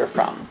Milah here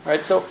from,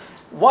 right? So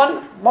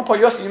one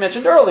point you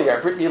mentioned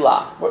earlier, Brit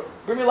Milah.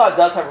 Brit Milah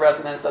does have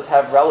resonance, does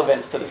have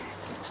relevance to the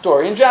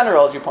story in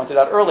general, as you pointed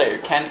out earlier.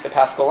 You can't eat the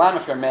Paschal lamb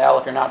if you're male,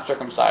 if you're not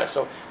circumcised.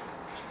 So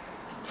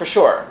for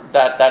sure,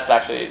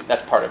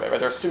 that's part of it. Right?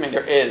 They're assuming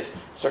there is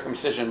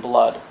circumcision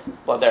blood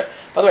there.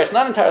 By the way, it's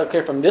not entirely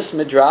clear from this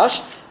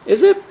midrash,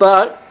 is it?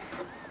 But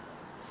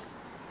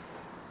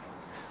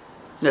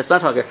no, it's not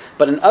entirely clear.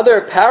 But in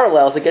other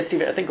parallels, it gets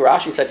even. I think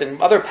Rashi cites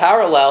in other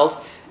parallels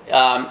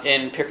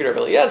in Pirkei Rav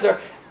Eliezer,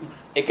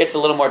 it gets a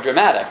little more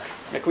dramatic.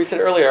 Like we said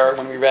earlier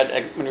when we read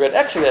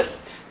Exodus,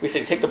 we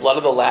said you take the blood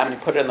of the lamb and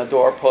you put it in the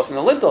doorpost and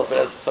the lintels. But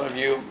as some of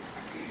you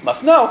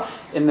must know,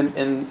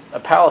 in a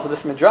parallel to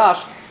this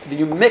midrash,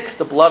 you mix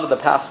the blood of the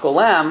Paschal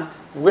lamb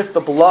with the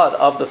blood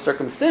of the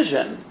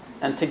circumcision,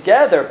 and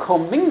together,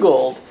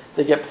 commingled,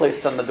 they get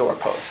placed on the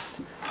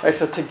doorpost. Right?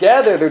 So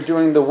together, they're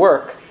doing the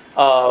work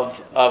of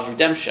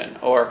redemption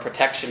or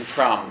protection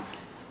from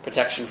the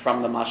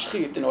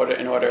mashchit in order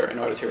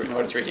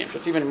to redeem. So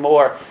it's even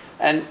more.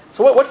 And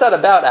so what's that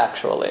about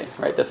actually?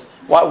 Right? This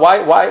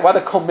why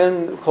the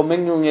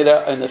commingling it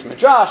in this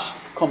midrash,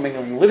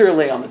 commingling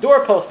literally on the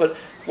doorpost, but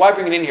why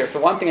bring it in here? So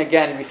one thing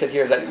again we said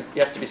here is that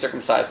you have to be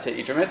circumcised to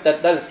eat from it.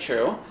 That is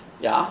true.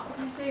 Yeah. If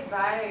you say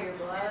via your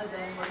blood,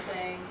 then we're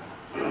saying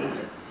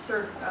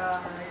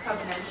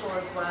covenantal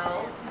as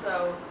well.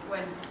 So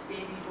when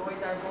baby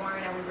boys are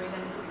born and we bring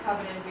them into the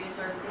covenant via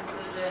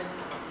circumcision,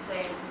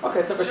 same.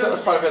 Okay, so Bashar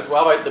is part of it as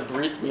well, right? The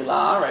Brit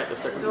Milah, right? The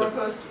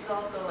doorpost was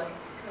also like,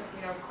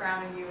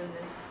 crowning you in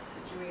this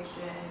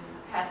situation,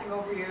 passing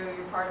over you,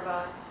 you're part of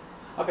us.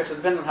 Okay, so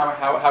depending on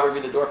how we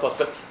read the doorpost,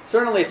 but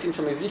certainly it seems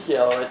from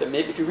Ezekiel, right, that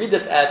maybe if you read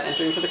this as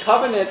entering into the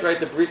covenant, right,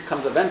 the Brit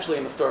comes eventually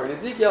in the story in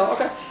Ezekiel.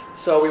 Okay,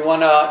 so we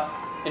want to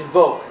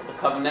invoke the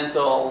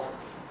covenantal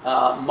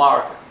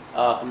mark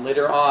from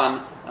later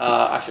on,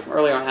 actually from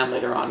earlier on and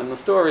later on in the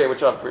story,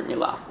 which of Brit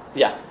Milah.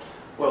 Yeah.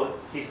 Well,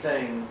 he's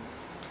saying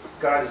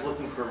God is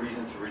looking for a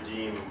reason to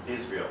redeem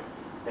Israel,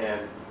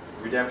 and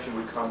redemption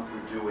would come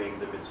through doing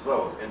the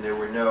mitzvot, and there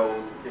were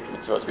no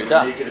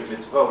negative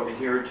mitzvot, and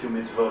here are two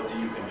mitzvot that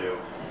you can do,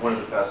 one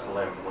of the Paschal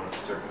Lamb and one of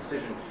the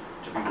circumcision,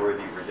 to be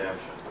worthy of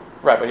redemption.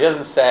 Right, but he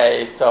doesn't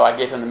say, so I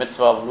gave him the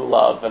mitzvah of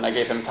lulav, and I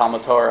gave him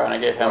Talmud Torah, and I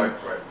gave him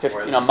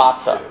 15,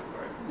 matzah.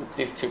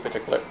 These two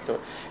particular.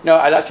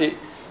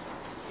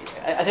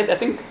 I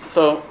think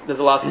so. There's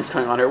a lot of things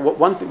going on here.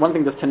 One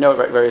thing just to note,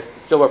 right, very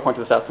Silver pointed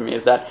this out to me,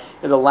 is that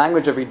in the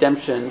language of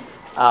redemption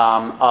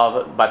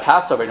by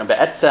Passover,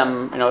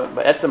 be'etzem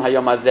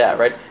hayom hazeh,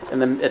 right,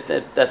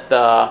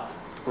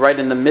 right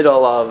in the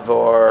middle of,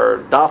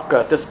 or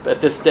dafka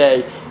at this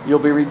day, you'll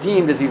be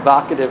redeemed, is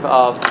evocative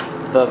of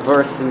the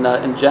verse in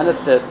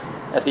Genesis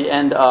at the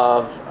end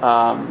of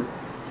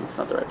it's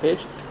not the right page.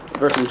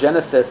 Verse in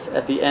Genesis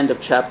at the end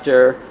of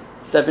chapter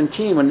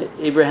 17, when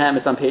Abraham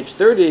is on page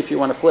 30, if you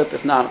want to flip,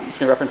 if not, I'm just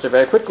going to reference it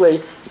very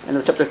quickly.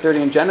 In chapter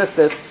 30 in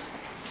Genesis,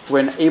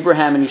 when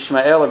Abraham and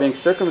Ishmael are being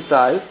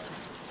circumcised,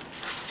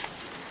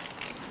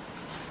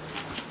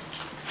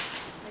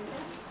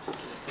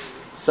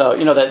 so,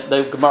 that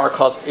the Gemara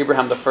calls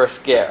Abraham the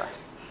first ger,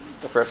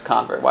 the first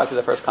convert. Why is he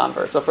the first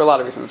convert? So for a lot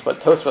of reasons, but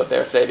Tosfot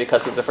there say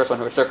because he's the first one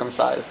who was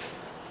circumcised.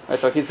 Right,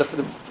 so he's the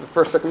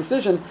first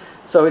circumcision.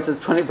 So it says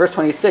verse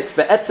 26,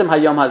 Ve'etzem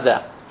hayom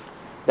hazeh.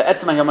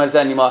 Ve'etzem hayom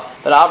hazeh nima,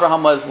 that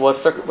Abraham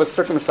was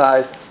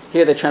circumcised.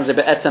 Here they translate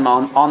Ve'etzem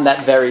on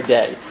that very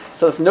day.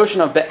 So this notion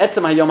of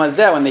Ve'etzem hayom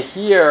hazeh,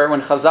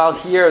 when Chazal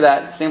hear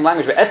that same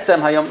language, Ve'etzem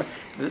hayom,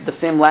 the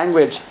same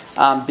language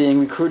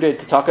being recruited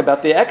to talk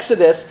about the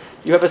Exodus,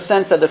 you have a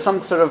sense that there's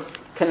some sort of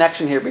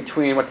connection here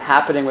between what's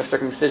happening with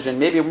circumcision,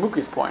 maybe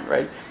Muki's point,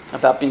 right,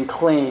 about being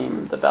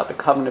claimed, about the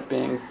covenant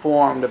being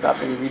formed, about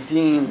being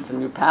redeemed. It's a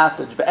new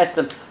passage, but at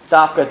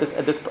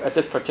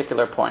this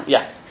particular point.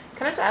 Yeah.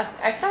 Can I just ask?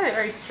 I find it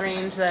very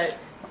strange that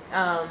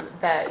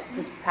that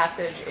this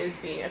passage is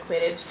being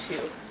equated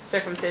to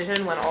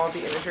circumcision when all of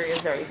the imagery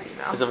is very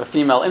female. Because of a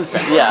female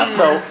infant, yeah.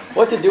 So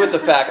what to do with the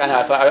fact? I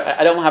know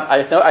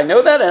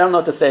that. I don't know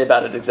what to say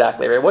about it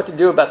exactly. Right? What to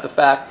do about the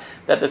fact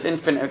that this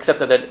infant, except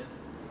that it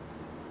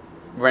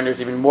renders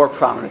even more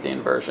prominent the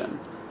inversion.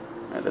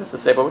 Right? That's to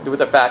say, but what to do with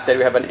the fact that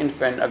we have an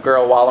infant, a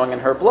girl wallowing in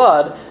her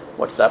blood?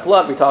 What's that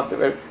blood? We talked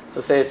about.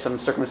 So say it's some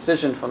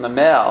circumcision from the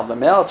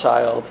male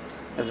child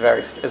is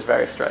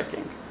very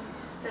striking.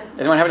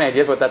 Anyone have any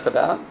ideas what that's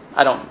about?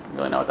 I don't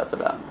really know what that's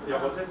about. Yeah,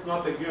 but that's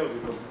not a girl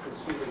because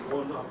she's a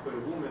grown-up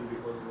woman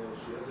because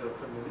she has a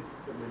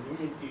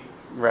femininity.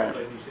 Right.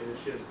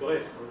 She has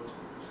breasts.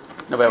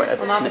 No, wait.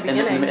 Well, not in the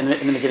beginning.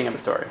 In the beginning of the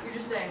story. You're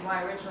just saying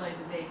why originally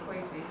did they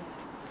equate these?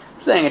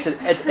 I'm saying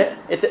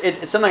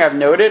it's something I've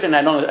noted, and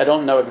I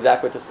don't know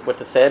exactly what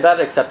to say about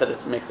it, except that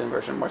it makes the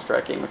inversion more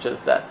striking, which is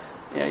that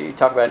you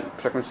talk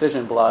about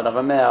circumcision blood of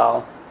a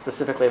male,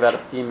 specifically about a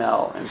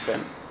female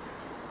infant.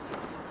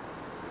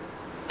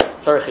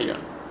 Sorry,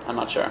 Chiyun. I'm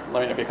not sure.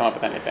 Let me know if you come up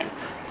with anything.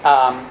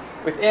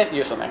 Within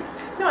you something.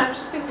 No, I'm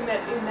just thinking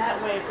that in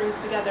that way it brings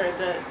together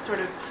the sort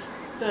of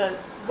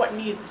what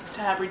needs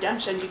to have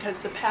redemption, because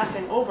the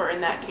passing over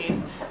in that case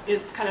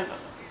is kind of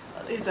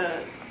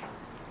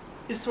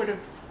is sort of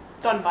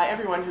done by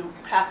everyone who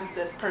passes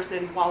this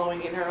person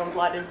wallowing in her own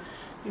blood, and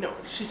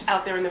she's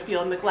out there in the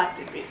field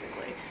neglected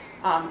basically.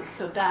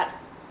 So that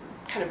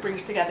kind of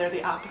brings together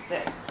the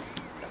opposite,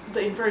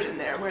 the inversion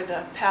there, where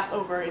the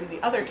Passover in the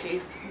other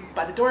case,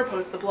 by the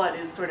doorpost, the blood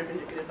is sort of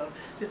indicative of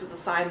this is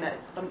a sign that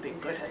something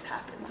good has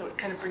happened. So it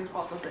kind of brings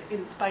also the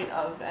in spite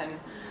of and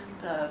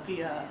the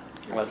via.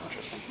 Well, that's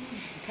interesting.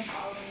 Okay.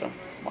 So,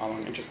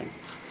 wallowing, interesting.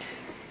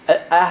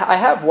 I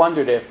have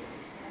wondered if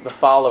the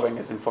following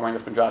is informing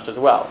this midrash as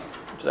well,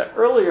 which is that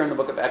earlier in the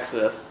book of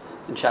Exodus,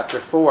 in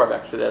chapter 4 of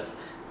Exodus,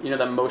 that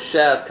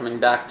Moshe is coming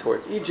back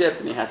towards Egypt,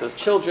 and he has his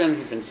children.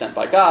 He's been sent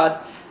by God,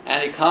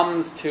 and he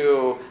comes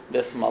to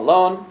this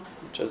Malon,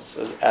 which is,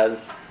 as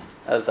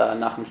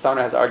Nachum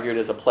Starner has argued,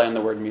 is a play on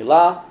the word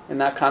milah. In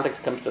that context,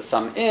 he comes to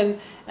some inn,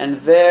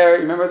 and there,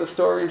 you remember the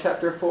story in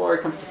chapter 4?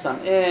 He comes to some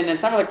inn, and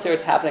it's not really clear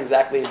what's happening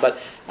exactly, but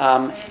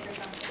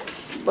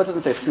what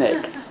doesn't say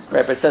snake,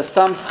 right? But it says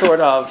some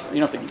sort of,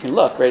 you can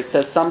look, right? It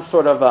says some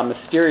sort of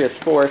mysterious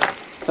force.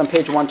 It's on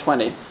page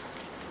 120.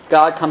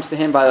 God comes to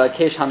him by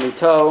Lakesh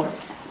Hamito,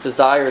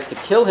 desires to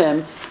kill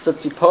him, so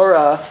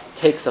Tzipporah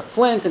takes a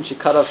flint and she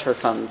cut off her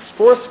son's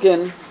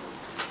foreskin.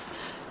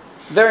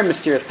 Very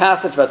mysterious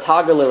passage.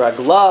 Vataga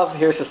l'raglav.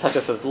 Here it says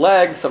touches his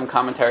leg. Some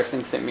commentaries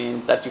think it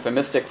means that's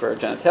euphemistic for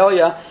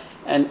genitalia,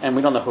 and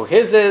we don't know who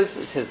his is.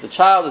 Is his the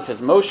child? Is his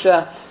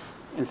Moshe?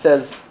 It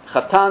says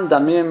chatan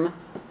damim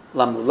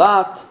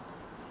lamulat.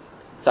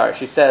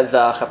 She says,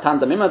 Chatan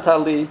damim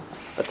atali,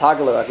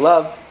 v'tagel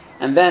raglav,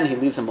 and then he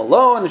leaves him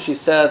alone, and she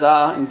says,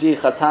 indeed,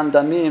 Chatan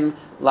damim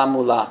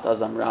lamulat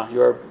azamra.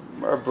 You're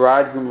a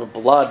bridegroom of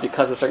blood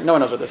because of no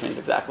one knows what this means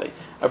exactly.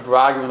 A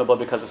bridegroom of blood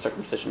because of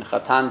circumcision.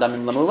 Chatan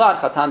damim lamulat,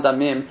 Chatan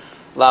damim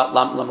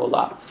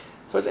lamulat.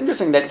 So it's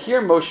interesting that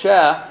here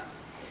Moshe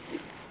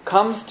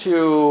comes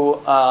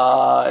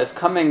is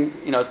coming,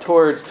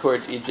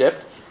 towards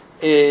Egypt,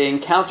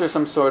 encounters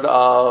some sort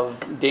of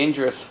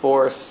dangerous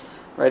force,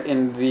 right,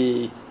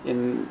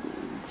 in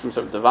some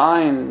sort of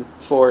divine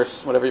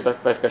force, whatever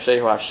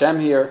Hashem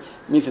here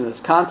means in this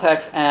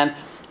context, and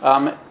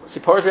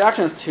Zipporah's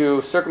reaction is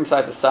to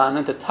circumcise the son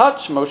and to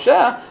touch Moshe,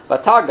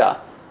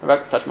 Bataga,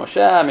 touch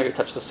Moshe, maybe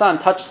touch the son,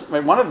 touch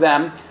one of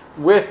them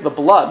with the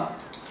blood,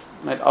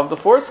 right, of the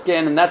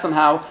foreskin, and that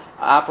somehow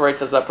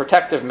operates as a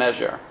protective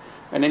measure.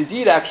 And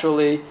indeed,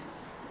 actually,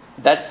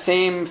 that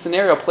same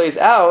scenario plays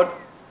out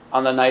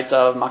on the night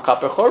of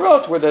Makat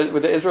Bechorot, where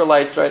the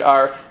Israelites, right,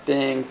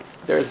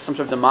 there's some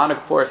sort of demonic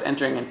force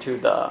entering into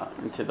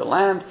the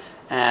land,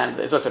 and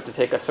the Israelites have to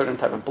take a certain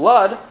type of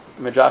blood.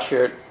 The Midrash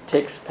here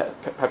takes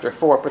chapter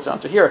 4, puts it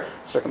onto here,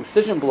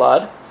 circumcision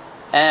blood,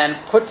 and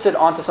puts it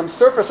onto some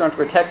surface in order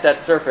to protect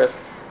that surface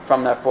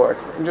from that force.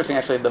 Interesting,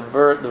 actually, the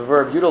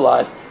verb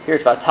utilized here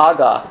is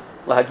vataga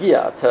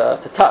lahagia,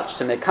 to touch,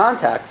 to make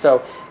contact.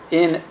 So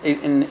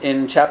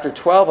in chapter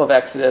 12 of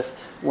Exodus,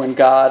 when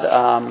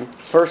God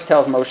first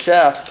tells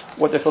Moshe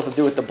what they're supposed to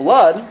do with the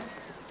blood,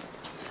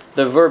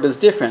 the verb is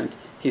different.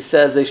 He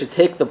says they should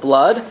take the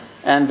blood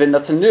and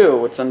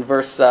v'natanu, it's in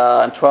verse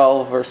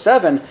 12, verse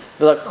 7,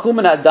 v'lakchu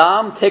min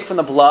adam, take from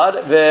the blood,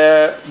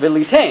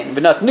 v'litain,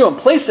 v'natanu, and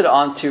place it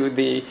onto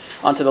the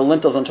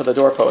lintels, onto the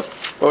doorposts.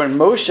 But when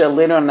Moshe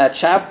later on in that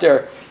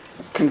chapter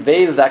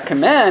conveys that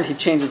command, he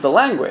changes the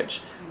language.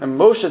 When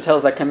Moshe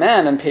tells that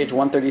command on page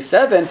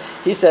 137,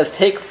 he says,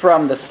 take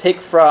from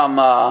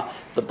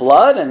the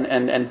blood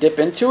and dip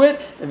into it,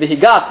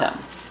 v'higatem,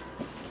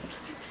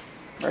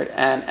 right,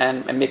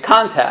 and make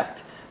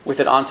contact with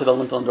it onto the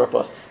lintel and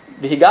doorpost.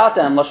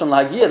 V'higatem lashon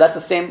lahagia, that's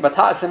the same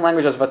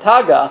language as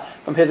vataga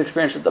from his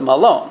experience with the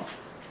malon.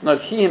 In other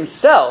words, he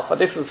himself,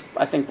 this is,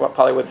 I think,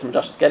 probably what this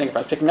Midrash is getting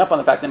from, is picking up on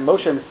the fact that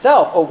Moshe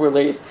himself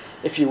overlays,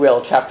 if you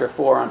will, chapter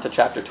 4 onto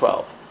chapter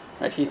 12.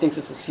 Right? He thinks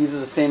he uses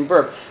the same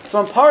verb. So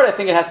in part, I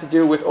think it has to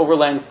do with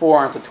overlaying 4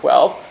 onto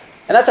 12.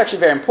 And that's actually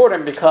very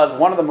important because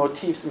one of the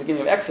motifs in the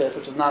beginning of Exodus,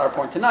 which is not our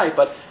point tonight,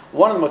 but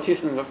one of the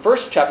motifs in the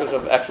first chapters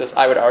of Exodus,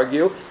 I would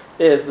argue,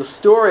 is the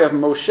story of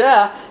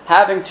Moshe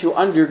having to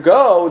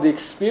undergo the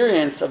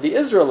experience of the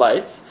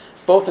Israelites,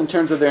 both in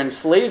terms of their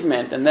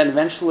enslavement and then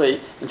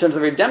eventually in terms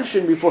of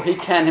redemption, before he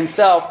can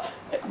himself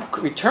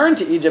return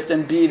to Egypt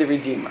and be the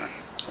Redeemer.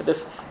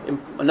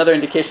 Another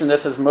indication of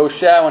this is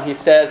Moshe, when he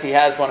says he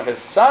has one of his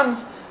sons,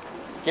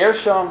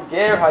 Gershom,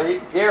 Ger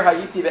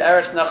Hayiti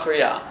Be'eretz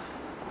Nachriya.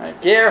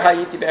 Ger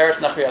Hayiti Be'eretz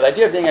Nachriya. The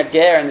idea of being a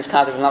Ger in this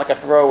context is not like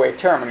a throwaway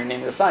term when you're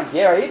naming the son.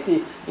 Ger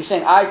Hayiti, he's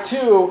saying, I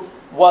too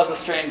was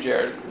a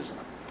stranger. There's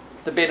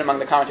debate among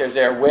the commentators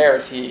there, where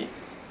is he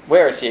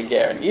a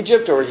Ger? In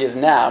Egypt, or he is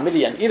now?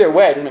 Midian. Either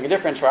way, it doesn't make a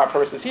difference for our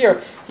purposes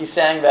here. He's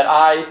saying that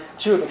I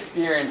too have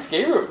experienced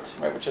Gerut,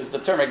 right, which is the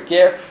term of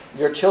Ger,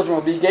 your children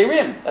will be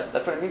Gerim. That's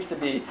what it means to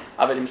be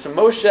Avadim. So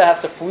Moshe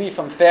has to flee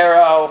from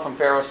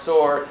Pharaoh's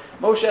sword.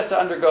 Moshe has to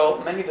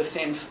undergo many of the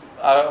same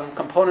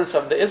components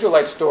of the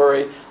Israelite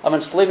story of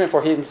enslavement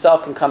before he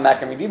himself can come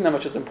back and redeem them,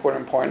 which is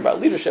important about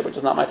leadership, which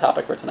is not my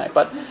topic for tonight.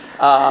 But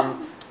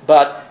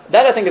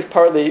that, I think, is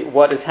partly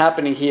what is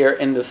happening here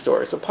in this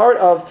story. So part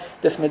of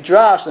this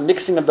midrash, the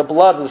mixing of the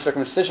blood of the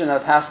circumcision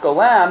of the Paschal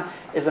lamb,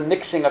 is a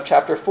mixing of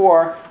chapter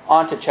 4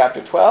 onto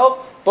chapter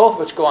 12, both of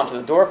which go onto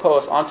the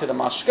doorpost, onto the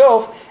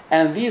mashkof,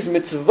 and these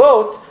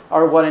mitzvot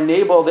are what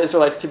enable the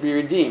Israelites to be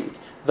redeemed.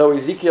 Though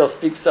Ezekiel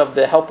speaks of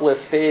the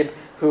helpless babe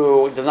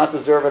who does not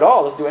deserve it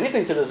all, doesn't do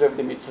anything to deserve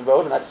the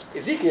mitzvot, and that's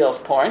Ezekiel's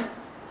point.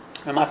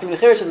 And Matim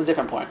Necherish is a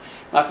different point.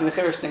 Matim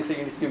Necherish thinks that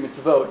you need to do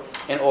mitzvot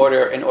in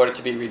order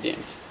to be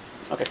redeemed.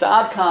 Okay, so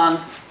Ad Khan,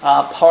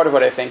 part of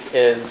what I think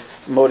is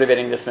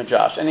motivating this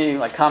midrash. Any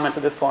comments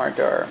at this point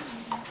or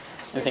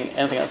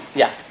anything else?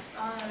 Yeah.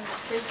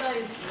 Pesach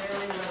is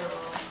very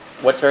literal.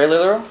 What's very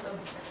literal?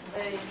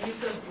 The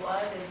use of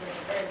blood is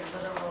a very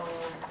literal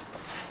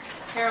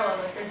parallel.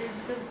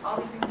 All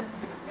these things have to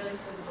be really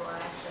physical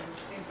actions.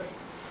 It seems like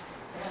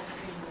there has to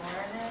be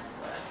more in it.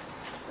 But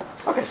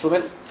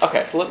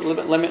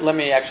Let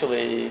me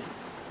actually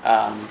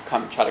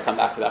try to come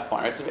back to that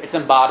point. It's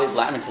embodied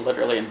language. It's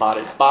literally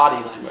embodied. It's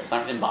body language. It's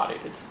not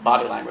embodied. It's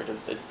body language.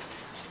 It's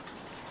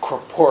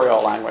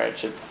corporeal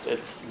language.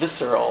 It's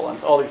visceral,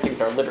 and all these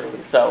things are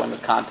literally so in this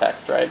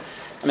context, right?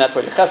 And that's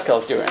what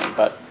Yechezkel is doing.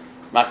 But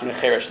Matim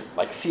Necherish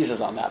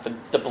seizes on that.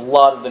 The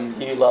blood of the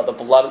Milah, the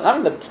blood, not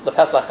even the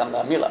Pesach and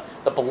the Milah,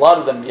 the blood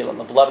of the Milah and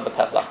the blood of the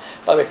Pesach.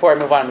 By the way, before I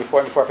move on,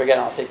 before I forget,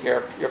 I'll take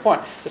your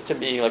point. Just to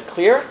be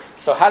clear.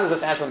 So how does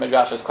this answer the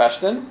Midrash's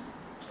question?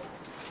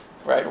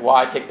 Right?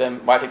 Why take the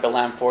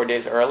lamb 4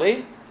 days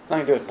early?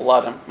 Nothing to do with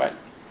blood, right?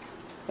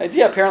 The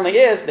idea apparently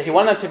is that he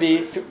wanted them to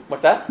be.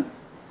 What's that?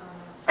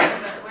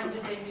 When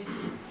did they need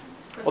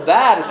to Well,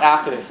 that is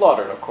after they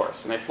slaughtered, of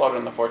course, and they slaughtered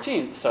on the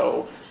 14th,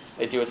 so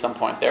they do at some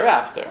point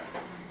thereafter,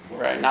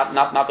 right?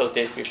 Not those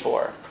days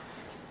before.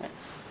 Right.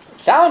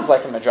 It sounds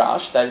like a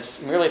midrash that it's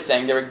merely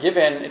saying they were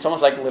given. It's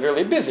almost like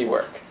literally busy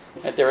work.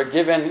 That they were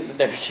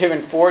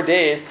given 4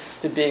 days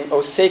to being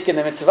osek in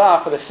the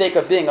mitzvah for the sake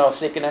of being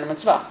osek in the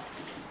mitzvah,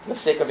 for the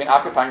sake of being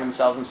occupying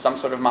themselves in some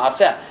sort of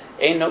maaseh.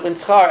 Ein noten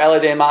schar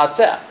eladei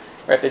maaseh.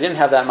 Right? If they didn't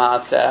have that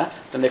maaseh,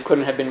 then they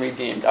couldn't have been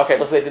redeemed. Okay,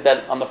 let's say they did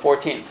that on the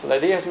 14th. So the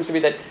idea seems to be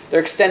that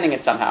they're extending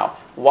it somehow.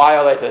 Why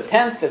all the way to the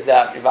 10th? Is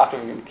that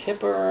Yom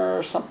Kippur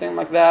or something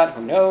like that?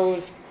 Who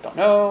knows? Don't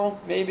know.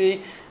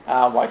 Maybe.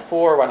 Why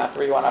 4? Why not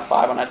 3? Why not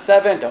 5? Why not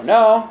 7? Don't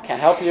know.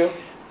 Can't help you.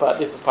 But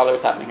this is probably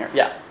what's happening here.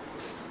 Yeah.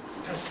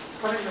 Does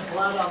putting the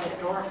blood on the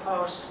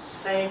doorpost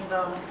save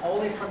them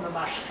only from the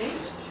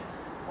mashchit,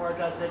 or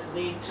does it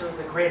lead to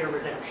the greater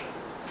redemption?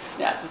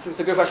 Yes, it's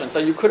a good question. So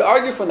you could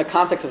argue from the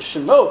context of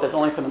Shemot that's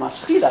only from the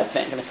mashchit, I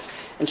think. And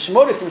in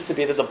Shemot it seems to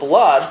be that the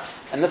blood,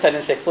 and this I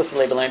didn't say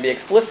explicitly, but let me be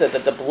explicit,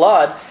 that the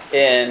blood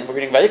in, we're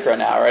reading Vayikra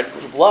now, right?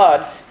 The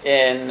blood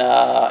in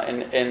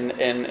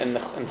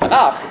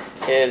Tanakh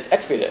is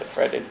expiative,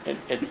 right?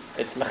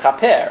 It's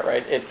mechaper,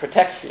 right? It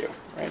protects you,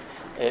 right?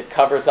 It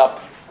covers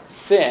up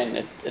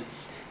sin.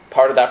 It's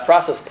part of that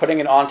process, putting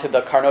it onto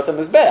the karnot of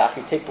mizbeach.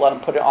 You take blood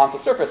and put it onto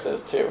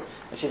surfaces to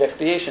achieve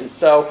expiation.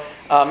 So,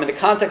 in the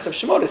context of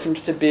Shemot, it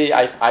seems to be,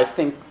 I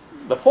think,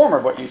 the former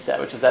of what you said,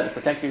 which is that it's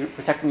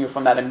protecting you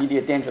from that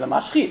immediate danger of the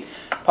mashchit.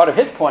 Part of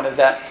his point is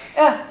that,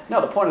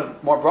 no, the point is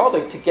more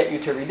broadly to get you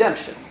to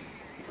redemption.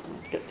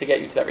 To get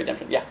you to that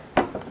redemption, yeah.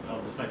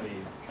 Well, this might be,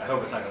 I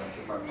hope it's not going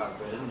too far apart,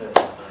 but isn't there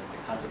the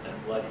concept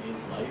that blood is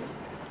life?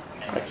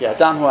 Like,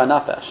 Adam hu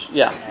anafesh,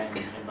 yeah.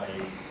 And by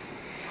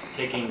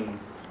taking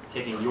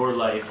your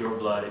life, your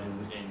blood,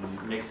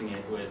 and mixing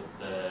it with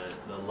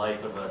the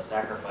life of a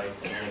sacrifice,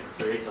 and it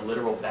creates a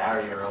literal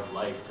barrier of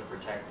life to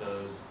protect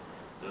those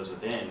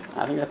within.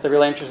 I think that's a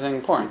really interesting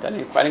point. I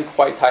didn't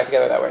quite tie it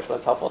together that way, so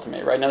that's helpful to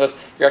me. Right now,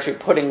 you're actually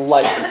putting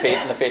life in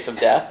the face of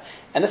death.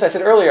 And this I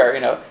said earlier,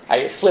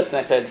 I slipped and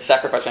I said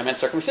sacrifice, I meant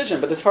circumcision,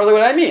 but this is partly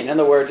what I mean. In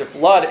other words, if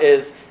blood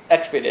is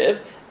expiative,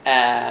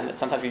 and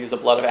sometimes we use the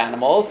blood of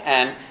animals,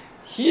 and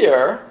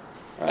here,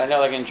 right, I know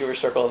like in Jewish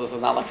circles this is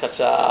not like such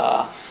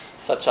a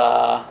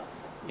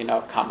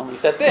commonly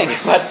said thing,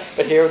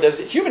 but here there's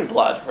human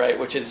blood, right,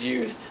 which is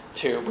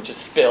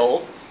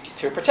spilled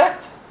to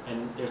protect.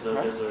 And there's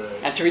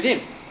and to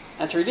redeem.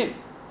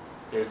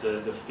 There's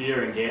the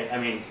fear and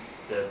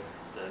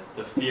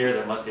the fear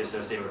that must be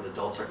associated with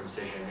adult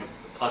circumcision,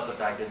 plus the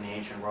fact that in the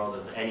ancient world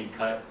of any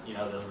cut,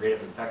 the rate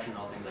of infection,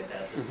 all things like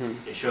that,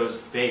 it shows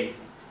faith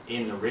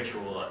in the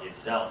ritual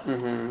itself,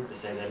 to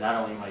say that not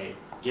only am I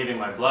giving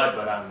my blood,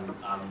 but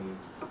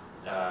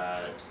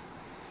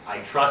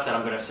I trust that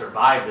I'm going to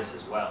survive this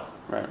as well.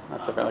 Right,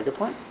 that's a really good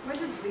point. Where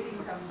does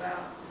bleeding come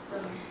about?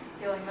 From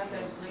healing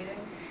method of bleeding?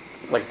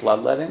 Like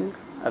bloodletting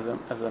as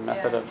a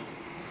method of,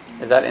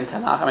 is that in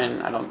Tanakh?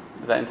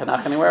 Is that in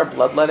Tanakh anywhere?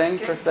 Bloodletting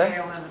per se?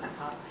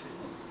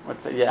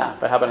 What's it? Yeah,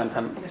 but how about in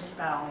Tanakh?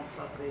 Misbalance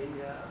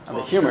of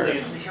the humors.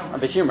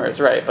 Of the humors,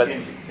 right? But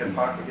in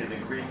Hippocrates, the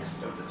Greeks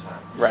of the time.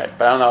 Right,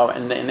 but I don't know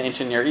in the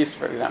ancient Near East,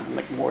 for example,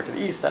 like more to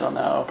the east. I don't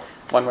know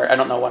one way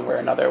or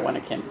another when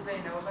it came. Do they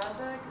know about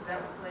that? Because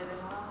that was later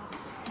on.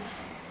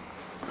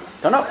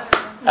 Don't know.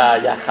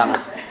 Yeah,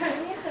 Chana.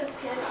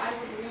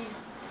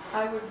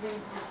 I would read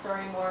the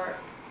story more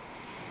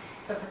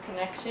of a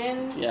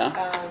connection. Yeah.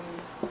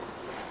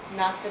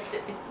 Not that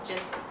it's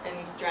just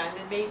any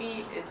stranded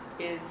baby.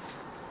 It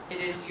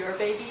is your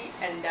baby,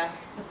 and that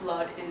the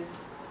blood is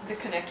the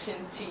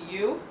connection to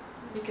you,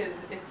 because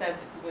it says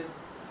it was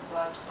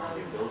blood from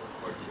the umbilical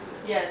cord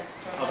too. Yes,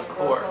 from the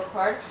umbilical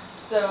cord.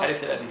 So how do you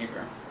say that in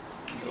Hebrew?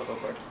 Umbilical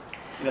cord.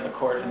 The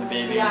cord from the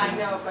baby. Yeah, I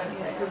know, but I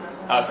don't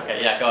know. Oh, it's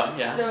okay. Yeah, go on.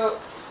 Yeah.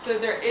 So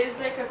there is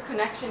like a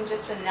connection,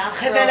 just a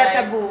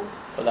natural.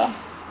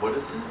 What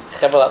is it?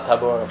 Chevelat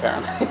tabur,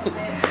 apparently.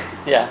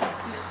 Yeah.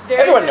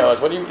 Everyone knows.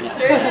 What do you mean? Yeah.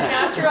 There's a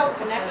natural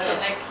connection.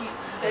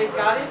 Like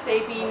God is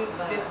saving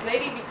this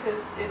lady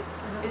because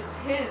it's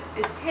his.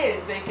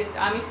 Like it's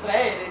Am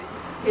Yisrael. It's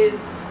his.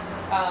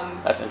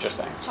 That's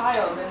interesting.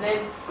 Child, and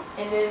then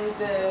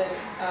the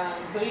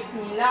Brit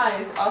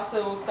Milah is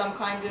also some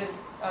kind of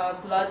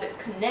blood that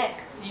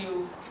connects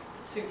you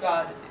to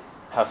God.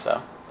 How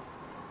so?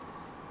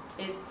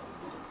 It's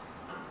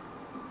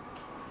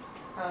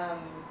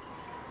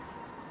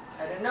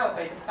I don't know,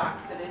 by the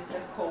fact that it's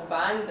a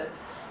korban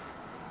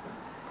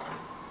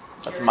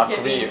that's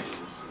makriv.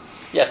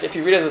 Yes, if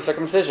you read it as a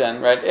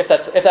circumcision, right? If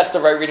that's the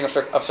right reading of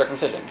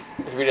circumcision,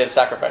 if you read it as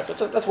sacrifice,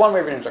 that's one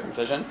way of reading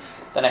circumcision.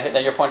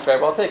 Then your point's very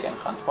well taken.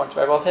 Han's point's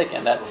very well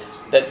taken. That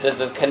there's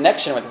the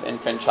connection with the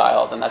infant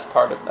child, and that's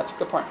a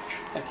good point.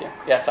 Thank you.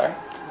 Yeah, sorry.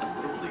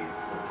 Literally,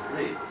 it's the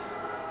grades.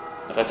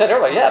 As I said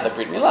earlier, yeah, the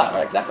Brit Milah,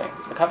 right? Exactly,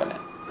 the covenant.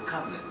 The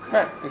covenant.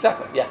 Right,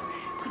 exactly. Yeah.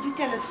 Could you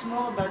tell us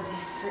more about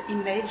this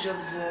image of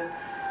the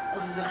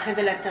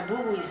Chevel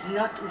HaTabor who is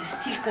still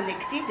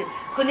connected?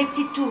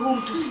 Connected to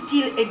whom? To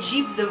still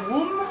Egypt, the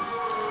womb?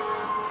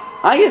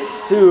 I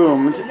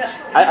assumed.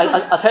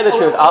 I'll tell you the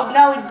truth.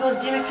 Now it goes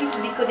directly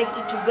to be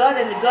connected to God,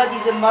 and God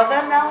is a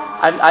mother now.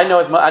 I know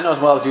as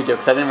well as you do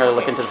because I didn't really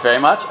look into this very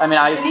much. I mean,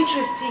 It's an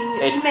interesting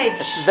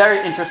image. It's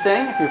very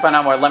interesting. If you find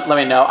out more, let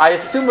me know. I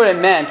assumed what it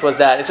meant was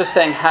that it's just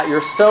saying how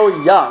you're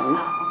so young.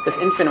 This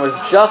infant was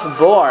just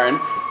born.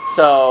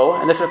 So,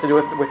 and this has to do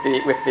with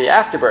the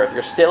afterbirth.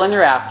 You're still in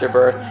your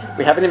afterbirth.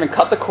 We haven't even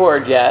cut the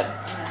cord yet,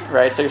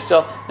 right? So you're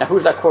still now.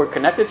 Who's that cord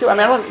connected to? I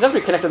mean, it doesn't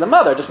be connected to the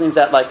mother. It just means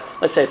that, like,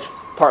 let's say it's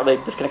partly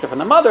disconnected from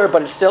the mother,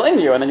 but it's still in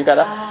you, and then you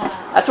gotta.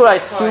 That's what I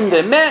assumed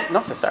it meant.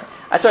 No, so sorry.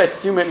 That's what I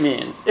assume it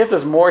means. If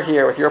there's more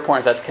here with your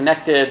points, that's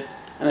connected,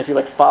 and if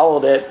you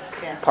followed it,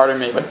 pardon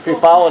me, but if you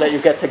followed it, you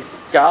get to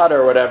God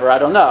or whatever. I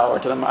don't know, or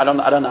to them. I don't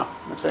know.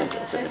 It's the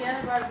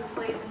antibiotic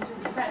plays into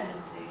dependency.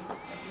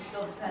 If you're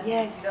still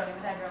dependent, you don't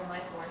even have your own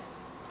life force.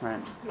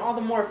 Right. And all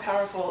the more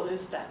powerful is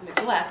that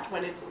neglect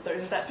when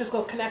there's that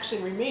physical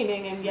connection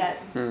remaining, and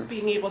yet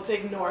being able to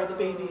ignore the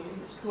baby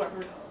and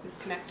whoever is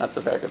connected. That's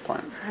a very good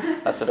point.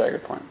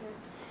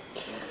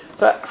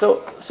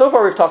 So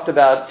far we've talked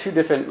about two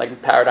different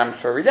paradigms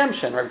for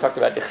redemption. Right? We talked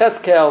about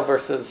Ezekiel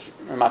versus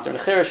Matur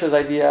Nechirish's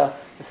idea.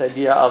 This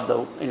idea of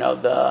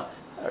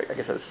I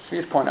guess it's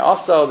Svi's point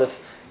also,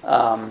 this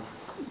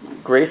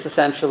grace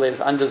essentially, this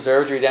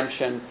undeserved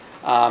redemption.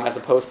 As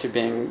opposed to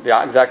being the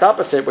exact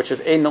opposite, which is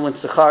ein nolin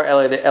tzachar el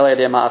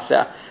yedei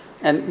ma'aseh.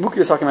 And Muki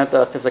was talking about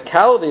the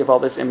physicality of all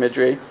this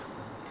imagery.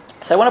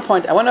 So I want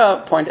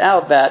to point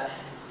out that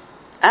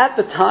at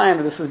the time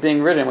that this was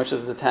being written, which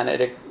is the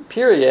Tannaitic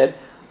period,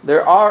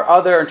 there are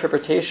other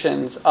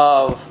interpretations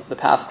of the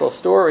Paschal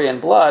story and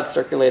blood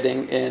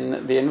circulating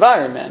in the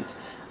environment.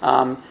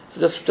 So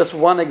just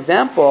one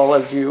example,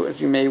 as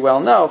you may well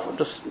know,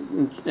 just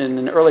in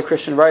an early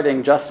Christian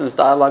writing, Justin's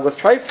dialogue with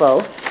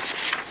Trypho.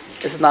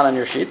 This is not on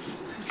your sheets.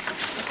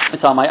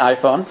 It's on my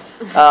iPhone.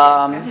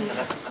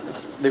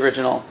 The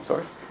original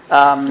source.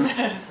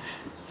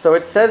 So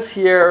it says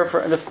here,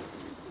 for this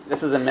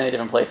is in many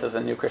different places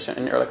in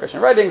early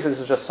Christian writings. This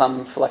is just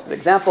some selected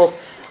examples.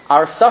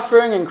 Our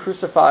suffering in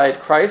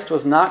crucified Christ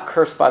was not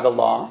cursed by the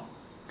law,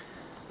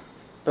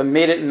 but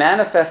made it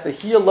manifest that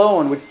He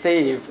alone would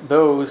save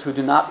those who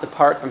do not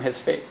depart from His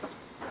faith.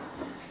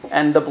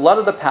 And the blood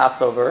of the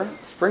Passover,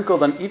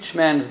 sprinkled on each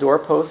man's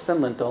doorpost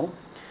and lintel,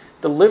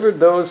 delivered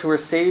those who were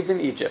saved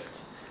in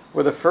Egypt,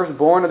 where the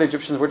firstborn of the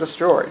Egyptians were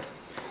destroyed.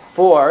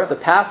 For the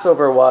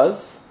Passover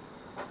was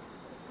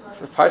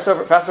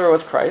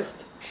Christ,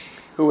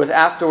 who was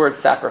afterwards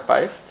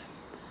sacrificed,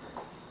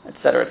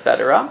 etc.,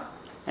 etc.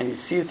 And you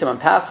seized him on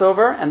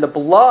Passover, and the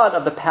blood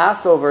of the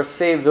Passover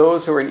saved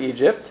those who were in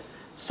Egypt.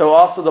 So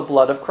also the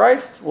blood of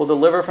Christ will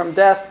deliver from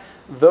death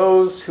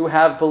those who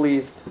have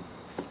believed.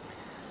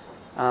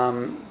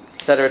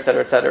 Etc.,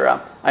 etc.,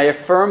 etc. I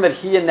affirm that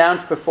He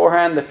announced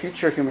beforehand the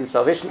future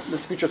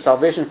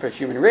salvation for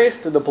human race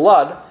through the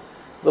blood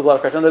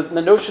of Christ. And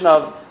the notion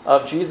of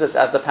Jesus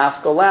as the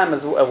Paschal Lamb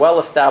is a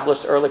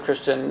well-established early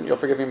Christian, you'll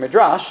forgive me,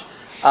 midrash,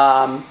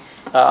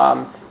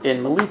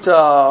 in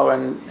Melito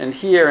and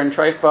here in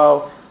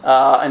Trypho,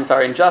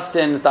 in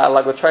Justin's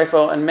dialogue with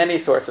Trypho, and many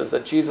sources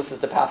that Jesus is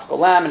the Paschal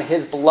Lamb and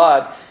His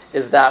blood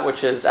is that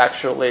which is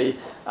actually,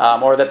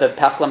 or that the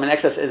Paschal Lamb in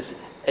Exodus is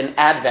an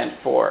advent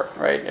for,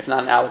 right? If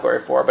not an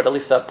allegory for, but at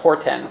least a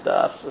portent,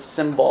 a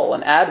symbol,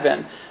 an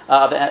advent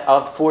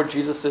for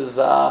Jesus's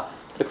the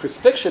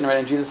crucifixion, right?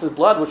 And Jesus's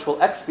blood, which will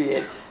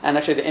expiate, and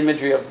actually the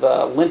imagery of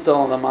the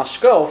lintel and the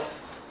mashkof,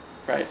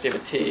 right? So you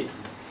have a T,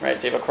 right?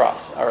 So you have a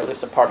cross, or at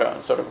least a part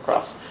of sort of a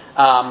cross.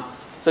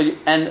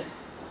 And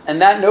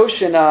that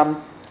notion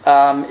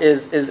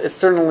is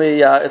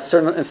certainly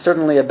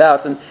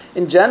about, and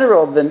in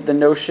general the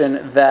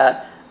notion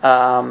that.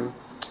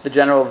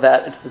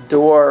 That it's the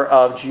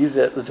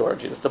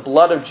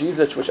blood of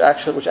Jesus, which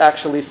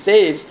actually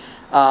saves,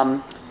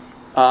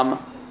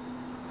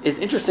 is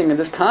interesting in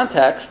this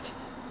context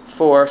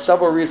for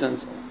several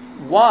reasons.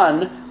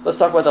 One, let's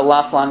talk about the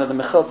last line of the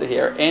Mechilta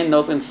here. Ein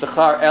notin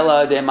sechar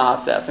ela de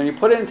maaseh. So when you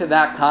put it into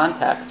that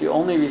context, you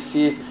only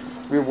receive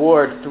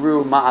reward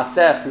through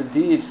maaseh, through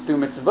deeds, through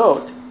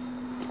mitzvot,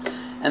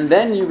 and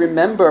then you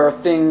remember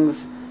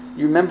things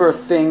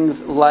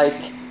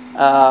like.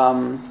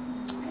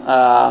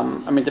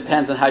 It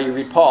depends on how you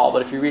read Paul,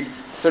 but if you read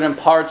certain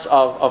parts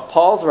of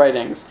Paul's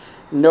writings,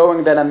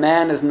 knowing that a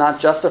man is not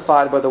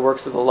justified by the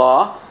works of the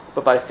law,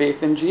 but by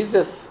faith in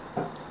Jesus,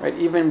 right?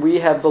 Even we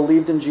have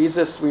believed in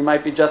Jesus, we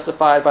might be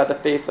justified by the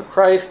faith of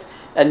Christ,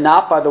 and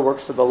not by the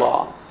works of the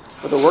law.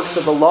 For the works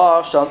of the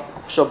law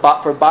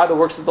for by the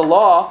works of the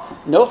law,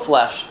 no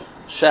flesh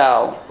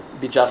shall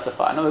be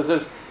justified. In other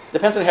words,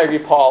 depends on how you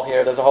read Paul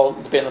here. There's a whole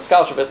debate in the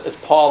scholarship. Is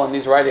Paul in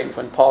these writings,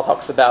 when Paul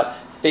talks about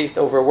faith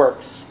over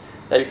works,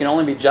 that you can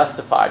only be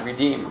justified,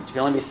 redeemed. You can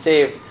only be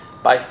saved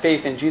by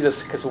faith in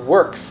Jesus because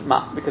works.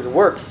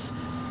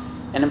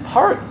 And in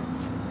part,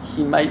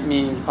 he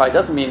probably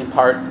doesn't mean in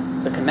part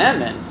the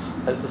commandments,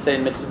 as to say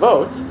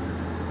mitzvot,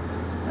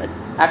 right,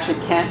 actually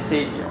can't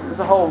save you. There's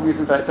a whole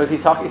reason for that. So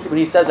when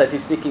he says that,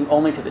 he's speaking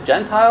only to the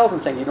Gentiles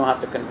and saying you don't have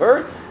to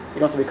convert, You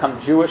don't have to become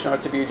Jewish in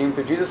order to be redeemed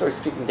through Jesus, or he's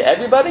speaking to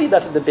everybody.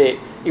 That's a debate.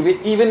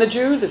 Even the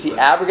Jews, is he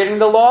abrogating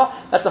the law?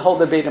 That's a whole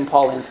debate in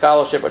Pauline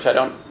scholarship, which I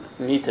don't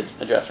need to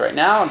address right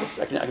now.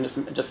 I can just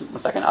 1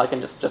 second. I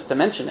can just to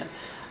mention it.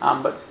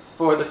 But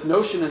for this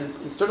notion,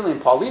 and certainly in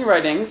Pauline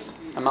writings,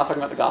 I'm not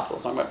talking about the Gospels,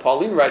 I'm talking about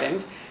Pauline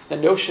writings, the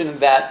notion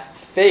that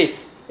faith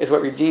is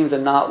what redeems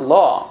and not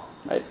law,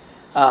 right,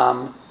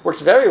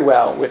 works very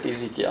well with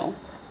Ezekiel.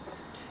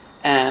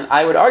 And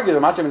I would argue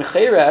that Matzah ben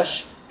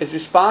Cheresh is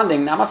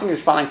responding, I'm not saying he's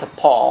responding to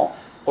Paul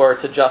or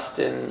to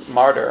Justin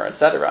Martyr,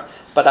 etc.,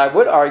 but I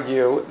would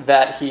argue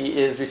that he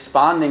is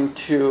responding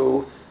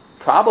to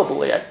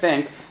probably, I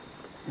think,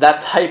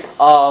 that type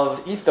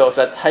of ethos,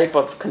 that type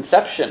of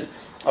conception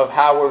of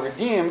how we're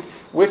redeemed,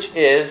 which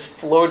is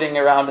floating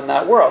around in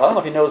that world. I don't know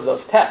if he knows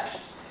those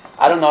texts.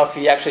 I don't know if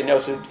he actually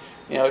knows who,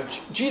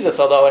 Jesus,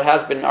 although it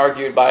has been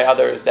argued by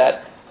others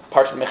that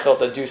parts of the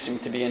Mechilta do seem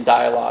to be in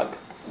dialogue,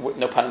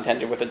 no pun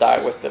intended, with the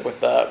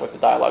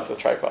dialogues of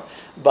Tripha,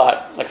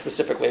 but like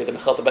specifically the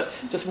Mechilta. But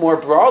just more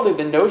broadly,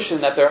 the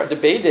notion that they're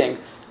debating: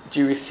 do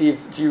you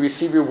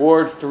receive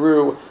reward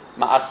through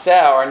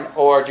Ma'aseh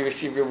or do you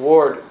receive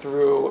reward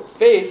through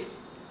faith?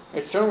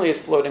 It certainly is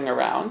floating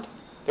around.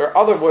 There are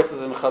other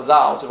voices in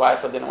Chazal, which is why I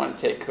said I didn't want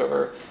to take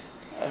over.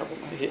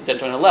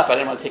 Gentleman left. I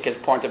didn't want to take his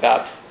point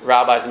about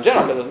rabbis in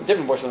general, because there's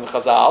different voices in the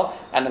Chazal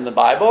and in the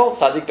Bible.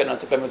 Tzaddik ben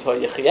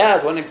Yechiah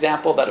is one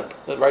example that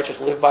the righteous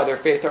live by their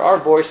faith. There are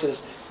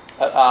voices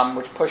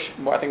which push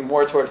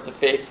more towards the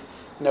faith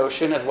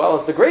notion as well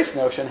as the grace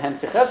notion.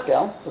 Hence,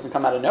 Ezekiel doesn't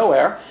come out of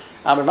nowhere.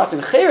 But Matzah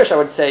ben Cheresh, I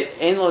would say,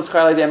 Ein lo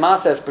l'schar l'yedei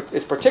ma'aseh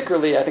is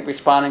particularly, I think,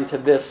 responding to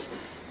this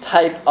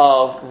type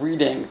of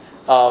reading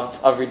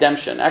of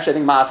redemption. Actually, I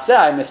think Ma'aseh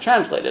I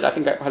mistranslated. I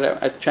think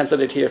I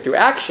translated here through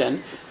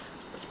action.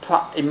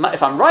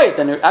 If I'm right,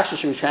 then it actually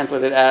should be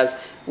translated as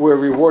we're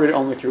rewarded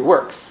only through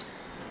works.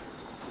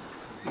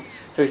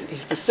 So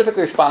he's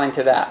specifically responding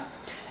to that.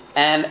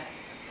 And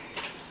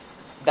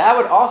that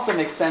would also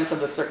make sense of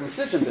the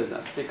circumcision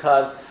business,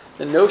 because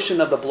the notion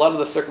of the blood of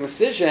the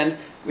circumcision,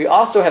 we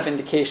also have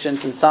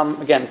indications in some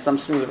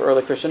streams of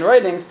early Christian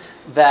writings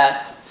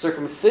that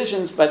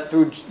circumcisions, but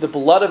through the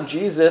blood of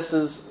Jesus,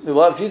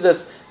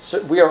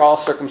 we are all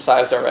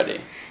circumcised already.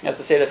 That's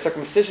to say that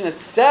circumcision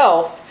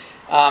itself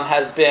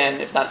has been,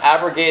 if not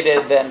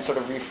abrogated, then sort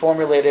of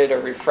reformulated or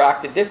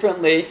refracted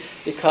differently,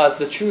 because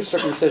the true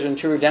circumcision,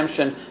 true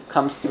redemption,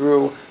 comes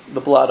through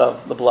the blood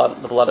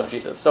of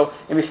Jesus. So,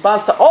 in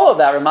response to all of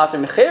that, Matzah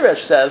ben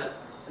Cheresh says,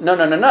 no.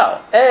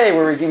 A,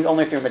 we're redeemed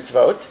only through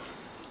mitzvot,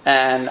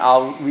 and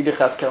I'll read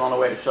Ezekiel on the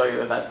way to show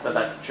you that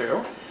that's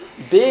true.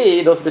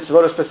 B, those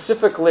mitzvot are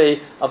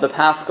specifically of the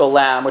Paschal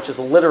Lamb, which is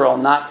literal,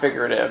 not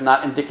figurative,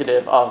 not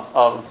indicative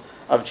of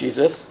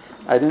Jesus.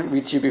 I didn't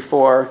read to you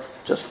before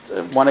just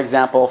one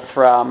example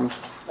from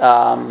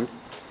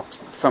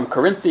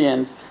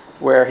Corinthians,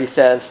 where he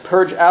says,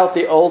 "Purge out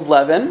the old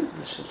leaven."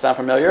 This should sound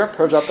familiar.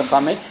 Purge out the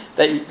chametz,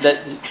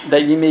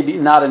 that ye may be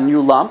not a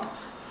new lump,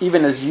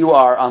 even as you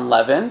are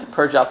unleavened.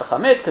 Purge out the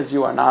chametz, because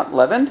you are not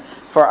leavened.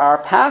 For our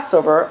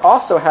Passover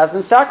also has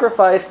been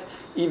sacrificed,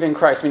 even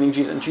Christ, meaning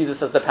Jesus. And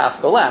Jesus is the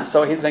Paschal Lamb.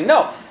 So he's saying,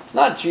 no, it's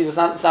not Jesus.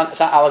 It's not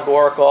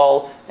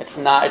allegorical. It's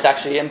not. It's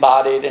actually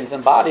embodied, and it's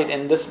embodied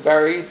in this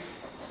very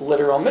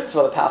literal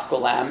mitzvah, the Paschal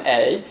Lamb,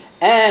 A,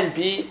 and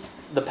B,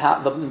 the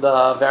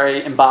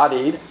very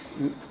embodied,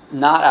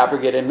 not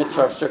abrogated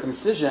mitzvah of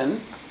circumcision,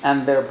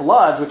 and their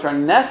blood, which are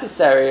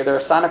necessary, they're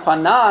a sine qua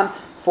non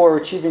for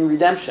achieving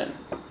redemption.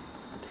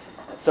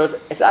 So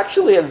it's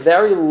actually a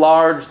very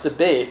large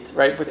debate,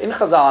 right, within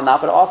Chazal and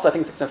not, but also I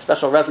think it's a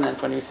special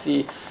resonance when you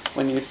see,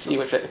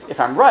 which if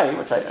I'm right,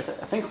 which I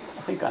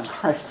think I'm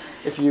right,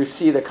 if you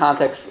see the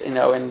context, in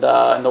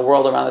the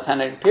world around the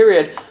 1080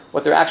 period,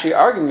 what they're actually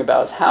arguing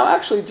about is how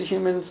actually do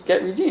humans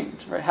get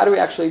redeemed, right? How do we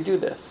actually do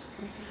this?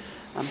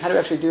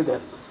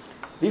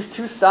 These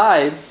two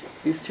sides.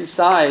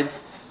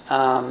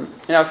 I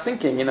was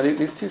thinking,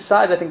 these two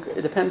sides. I think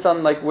it depends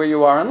on where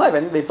you are in life. I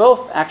think they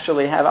both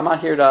actually have. I'm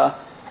not here to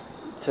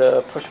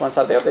push one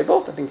side. They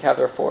both, I think, have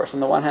their force. On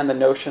the one hand, the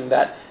notion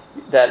that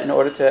in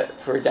order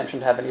for redemption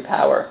to have any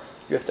power,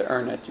 you have to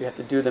earn it. You have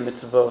to do the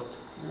mitzvot.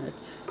 Right?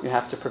 You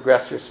have to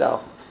progress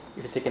yourself.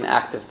 You have to take an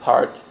active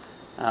part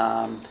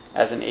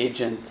as an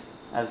agent,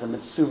 as a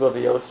mitzuva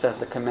v'yos,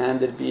 as a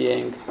commanded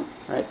being.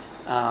 Right?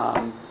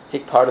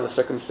 Take part of the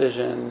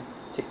circumcision.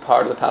 Take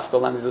part of the Paschal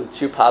Lamb. These are the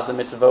two positive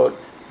mitzvot,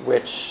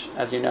 which,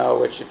 as you know,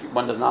 which if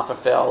one does not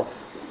fulfill,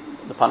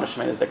 the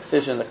punishment is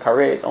excision, the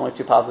karet, only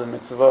two positive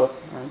mitzvot,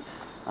 right?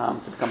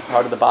 To become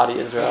part of the body of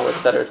Israel,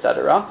 etc.,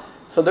 etc.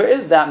 So there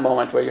is that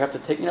moment where you have to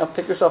pick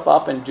yourself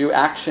up and do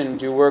action,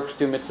 do works,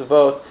 do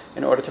mitzvot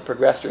in order to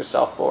progress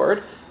yourself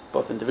forward,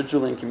 both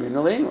individually and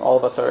communally. All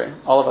of us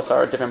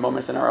are at different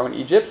moments in our own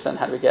Egypts, and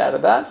how do we get out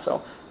of that?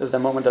 So there's the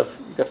moment of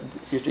you have to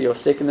usually your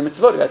stake in the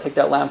mitzvot. You got to take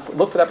that lamb.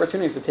 Look for the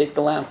opportunities to take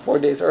the lamb 4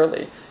 days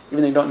early,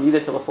 even though you don't need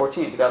it till the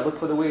 14th. You got to look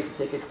for the ways to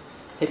take it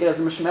as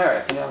a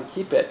mishmerek, and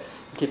keep it.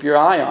 Keep your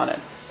eye on it.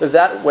 There's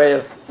that way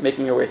of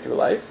making your way through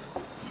life.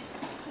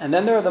 And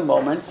then there are the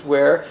moments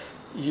where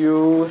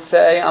you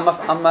say, I'm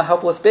a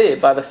helpless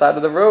babe by the side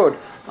of the road.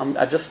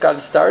 I just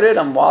got started.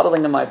 I'm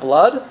waddling in my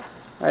blood.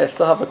 Right? I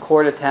still have a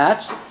cord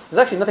attached.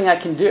 There's actually nothing I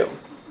can do.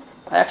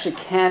 I actually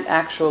can't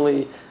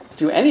actually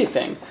do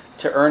anything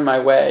to earn my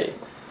way,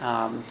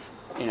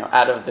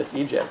 out of this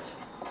Egypt.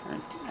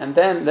 Right? And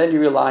then you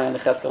rely on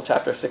Ezekiel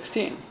chapter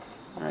 16.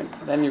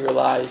 Right? Then you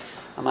rely.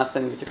 I'm not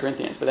sending you to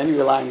Corinthians, but then you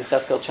rely on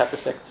Ezekiel chapter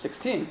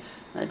 16,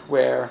 right,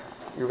 where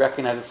you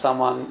recognize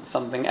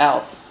something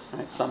else,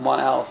 right? Someone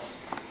else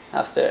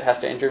has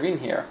to intervene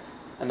here,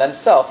 and that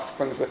itself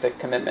brings with it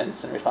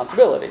commitments and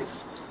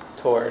responsibilities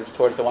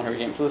towards the one who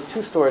redeems. So there's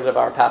two stories of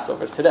our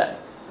Passovers today.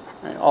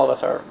 Right? All of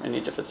us are in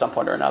Egypt at some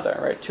point or another.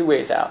 Right? Two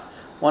ways out.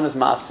 One is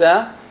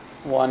Maaseh,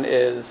 one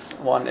is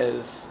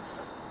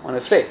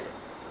faith.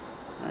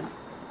 Right?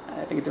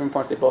 I think it's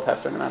important they both have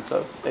certain amounts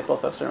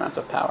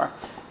of power.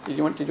 Did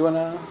you want to?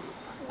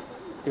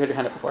 You had your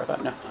hand up before, I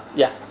thought. No.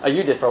 Yeah. Oh,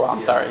 you did for a while.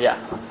 I'm sorry. Yeah.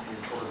 You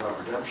told about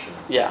redemption.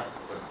 Yeah.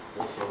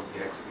 But also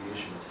the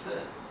expiation of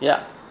sin.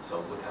 Yeah.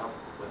 So without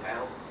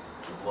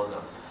the blood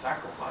of the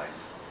sacrifice,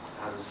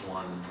 how does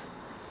one?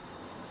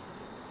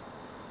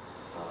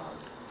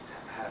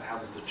 How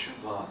does the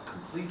tshuva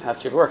complete? How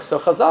does tshuva work? So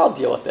Chazal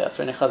deal with this.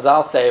 When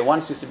Chazal say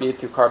once used to be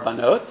through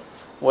karbanot,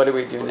 what do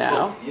we do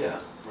now? Yeah.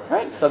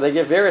 Right. So they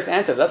give various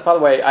answers. That's, by the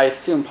way, I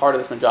assume part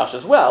of this midrash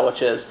as well,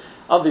 which is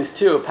of these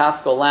two,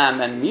 Paschal Lamb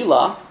and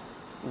Milah,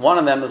 one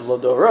of them is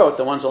Lodorot,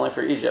 the one's only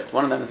for Egypt.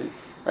 One of them is,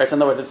 right? So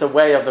in other words, it's a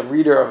way of the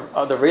reader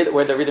of the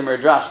way the reader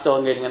midrash still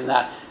engaging in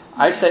that.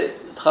 I'd say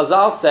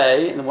Chazal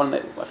say, and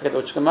I forget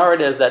which Gemara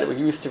it is, that we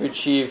used to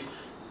achieve,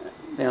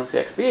 they don't say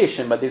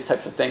expiation, but these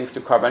types of things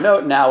through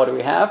karbanot. Now what do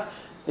we have?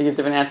 They give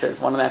different answers.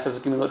 One of the answers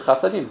is Gemilut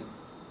Chasadim,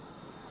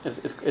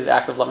 is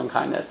acts of loving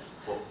kindness,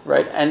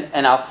 right?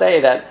 And I'll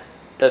say that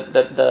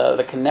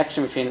the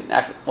connection between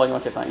acts. Well, you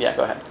want to say something? Yeah,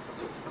 go ahead.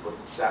 But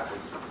that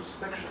was the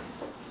crucifixion.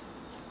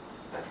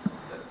 That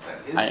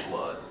his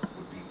blood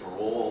would be for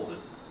all the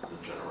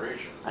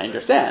generations. I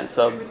understand.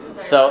 So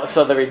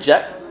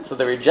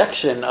the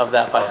rejection of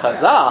that by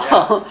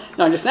Chazal.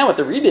 No, I understand what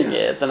the reading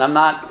is, and I'm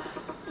not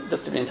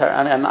just to be entire.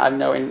 I'm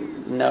no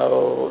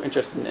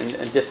interest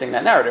in dissing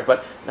that narrative.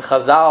 But the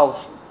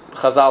Chazal's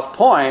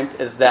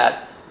point is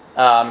that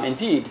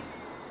indeed,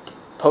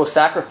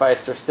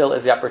 post-sacrifice, there still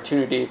is the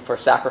opportunity for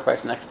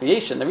sacrifice and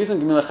expiation. The reason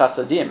Gemilut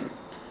Chasadim,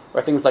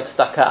 or things like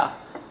staka,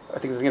 or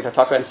things are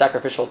talked about in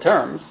sacrificial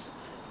terms,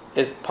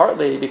 is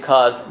partly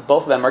because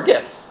both of them are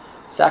gifts.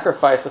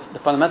 Sacrifice, the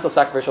fundamental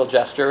sacrificial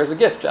gesture, is a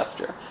gift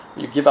gesture.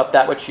 You give up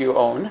that which you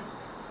own,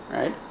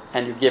 right,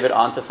 and you give it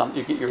on to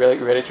something you're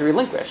ready to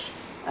relinquish.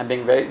 And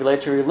being ready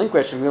to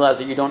relinquish and realize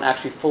that you don't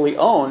actually fully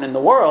own in the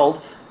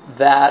world,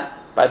 that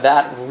by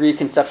that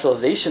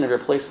reconceptualization of your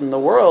place in the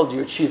world,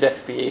 you achieve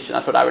expiation.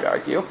 That's what I would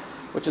argue.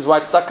 Which is why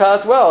tzedakah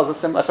as well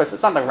is that's why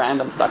it's not like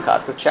random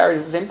tzedakah, because charity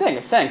is the same thing.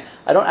 It's saying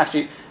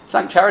it's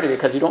not charity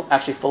because you don't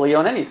actually fully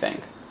own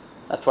anything.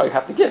 That's why you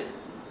have to give,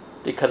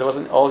 because it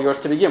wasn't all yours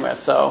to begin with.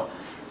 So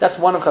that's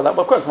one of Chazal.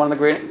 Well, of course, one of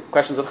the great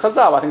questions of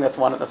Chazal. I think that's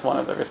one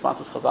of the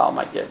responses Chazal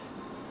might give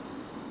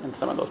in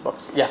some of those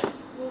books. Yeah.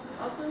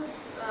 Also,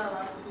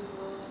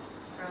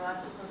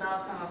 lots of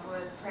Chazal come up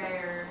with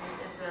prayer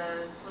as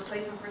a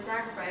replacement for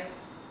sacrifice,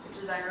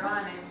 which is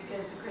ironic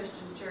because the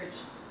Christian church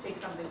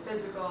takes something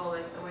physical,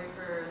 like the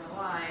wafer and the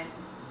wine,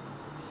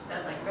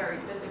 that's like very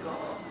physical,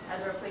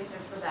 as a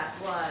replacement for that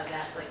blood,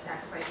 that like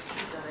sacrifice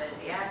piece of it,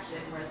 the action,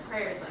 whereas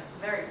prayer is like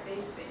very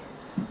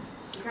faith-based.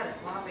 You're kind of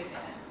swamping it.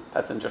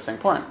 That's an interesting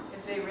point.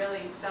 If they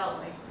really felt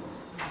like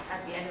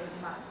at the end of the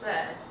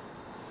Maaseh,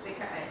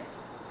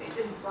 they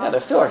didn't swamp. Yeah,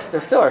 there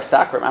still are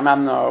sacraments.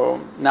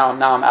 Now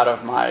I'm out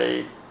of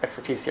my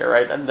expertise here,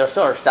 right? And there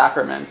still are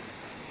sacraments,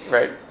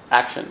 right?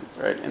 Actions,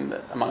 right?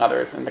 Among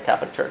others in the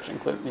Catholic Church,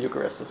 including the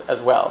Eucharist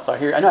as well. So I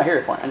hear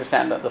your point. I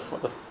understand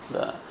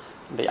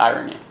the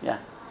irony. Yeah.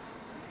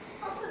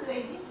 Also, the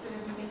idea of sort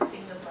of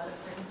mixing the blood of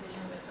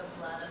circumcision with the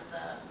blood of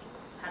the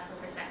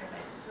Passover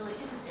sacrifice is really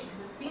interesting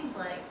because it seems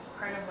like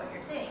part of what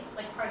you're saying,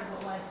 like part of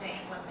what one is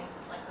saying, what makes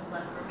it like the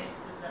blood for mixed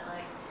is that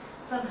like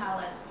somehow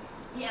like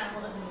the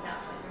animal doesn't enough,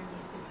 like there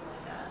needs to be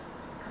like a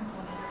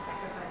component of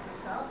sacrifice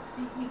itself.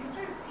 So you can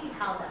sort of see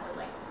how that would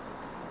like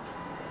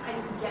I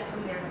didn't get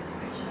from there this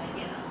Christian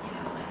idea,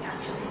 like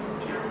actually just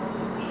the animal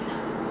would be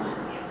enough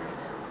to be a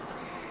person.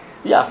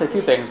 Yeah, I'll say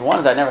two things. One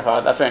is I never thought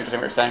of, that's very interesting.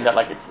 We were saying that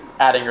like it's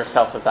adding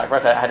yourself to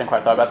sacrifice. I hadn't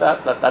quite thought about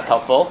that. So that's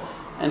helpful.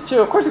 And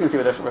two, of course, you can see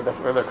where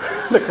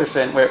the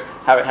Christian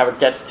how it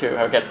gets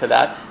to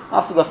that.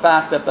 Also, the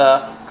fact that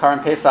the Karan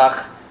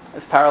Pesach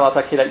is parallel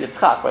to Akedat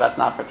Yitzchak, but that's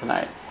not for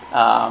tonight.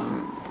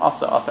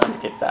 Also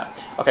indicates that.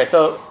 Okay,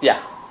 so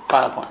yeah,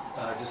 final point.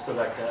 Just go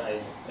back to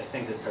I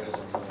think this touches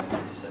on something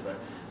that you said, but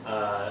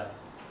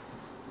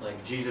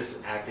like Jesus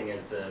acting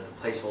as the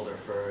placeholder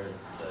for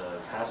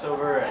the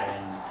Passover,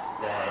 and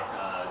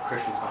that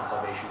Christians find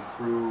salvation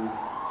through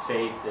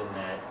faith, and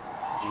that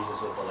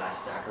Jesus was the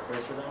last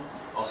sacrifice for them,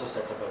 also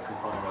sets up a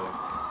component of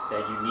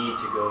that you need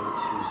to go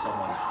to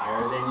someone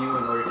higher than you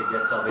in order to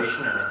get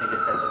salvation, and I think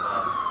it sets up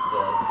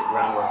the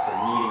groundwork for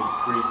needing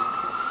priests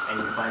and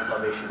you find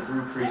salvation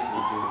through priests, and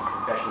you do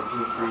confession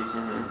through priests,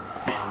 and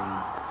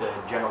the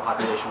general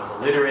population was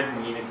illiterate and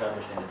needed to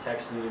understand the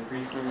text, needed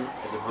priests,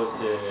 as opposed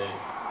to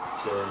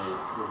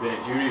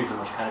rabbinic Judaism,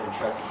 which kind of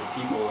entrusted the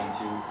people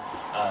into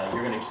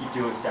you're going to keep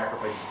doing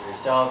sacrifices for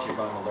yourself, you're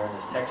going to learn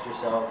this text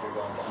yourself, you're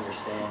going to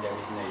understand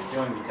everything that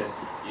you're doing, because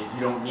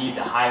you don't need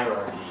the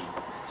hierarchy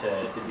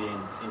to be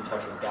in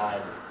touch with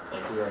God.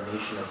 Like, we are a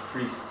nation of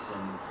priests,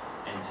 and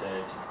to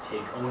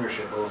take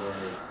ownership over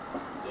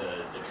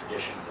the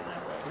traditions in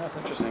that way. That's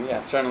interesting.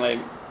 Yeah,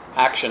 certainly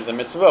actions and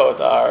mitzvot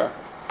are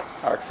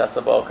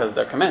accessible because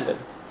they're commanded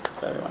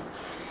to everyone.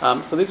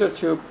 So these are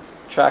two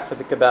tracks I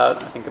think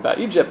about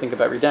Egypt, think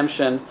about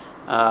redemption,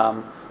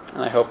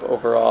 and I hope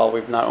overall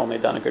we've not only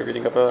done a good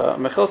reading of a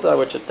Mechilta,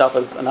 which itself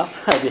is enough.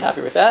 I'd be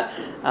happy with that.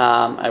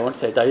 I won't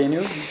say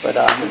Dayenu, but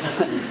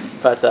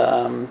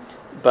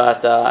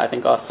I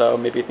think also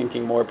maybe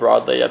thinking more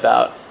broadly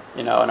about,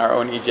 in our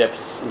own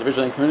Egypts,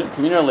 individually and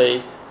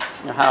communally,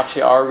 how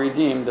actually are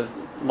redeemed. There's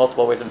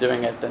multiple ways of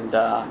doing it, and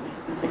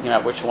thinking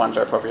about which ones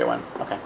are appropriate when. Okay.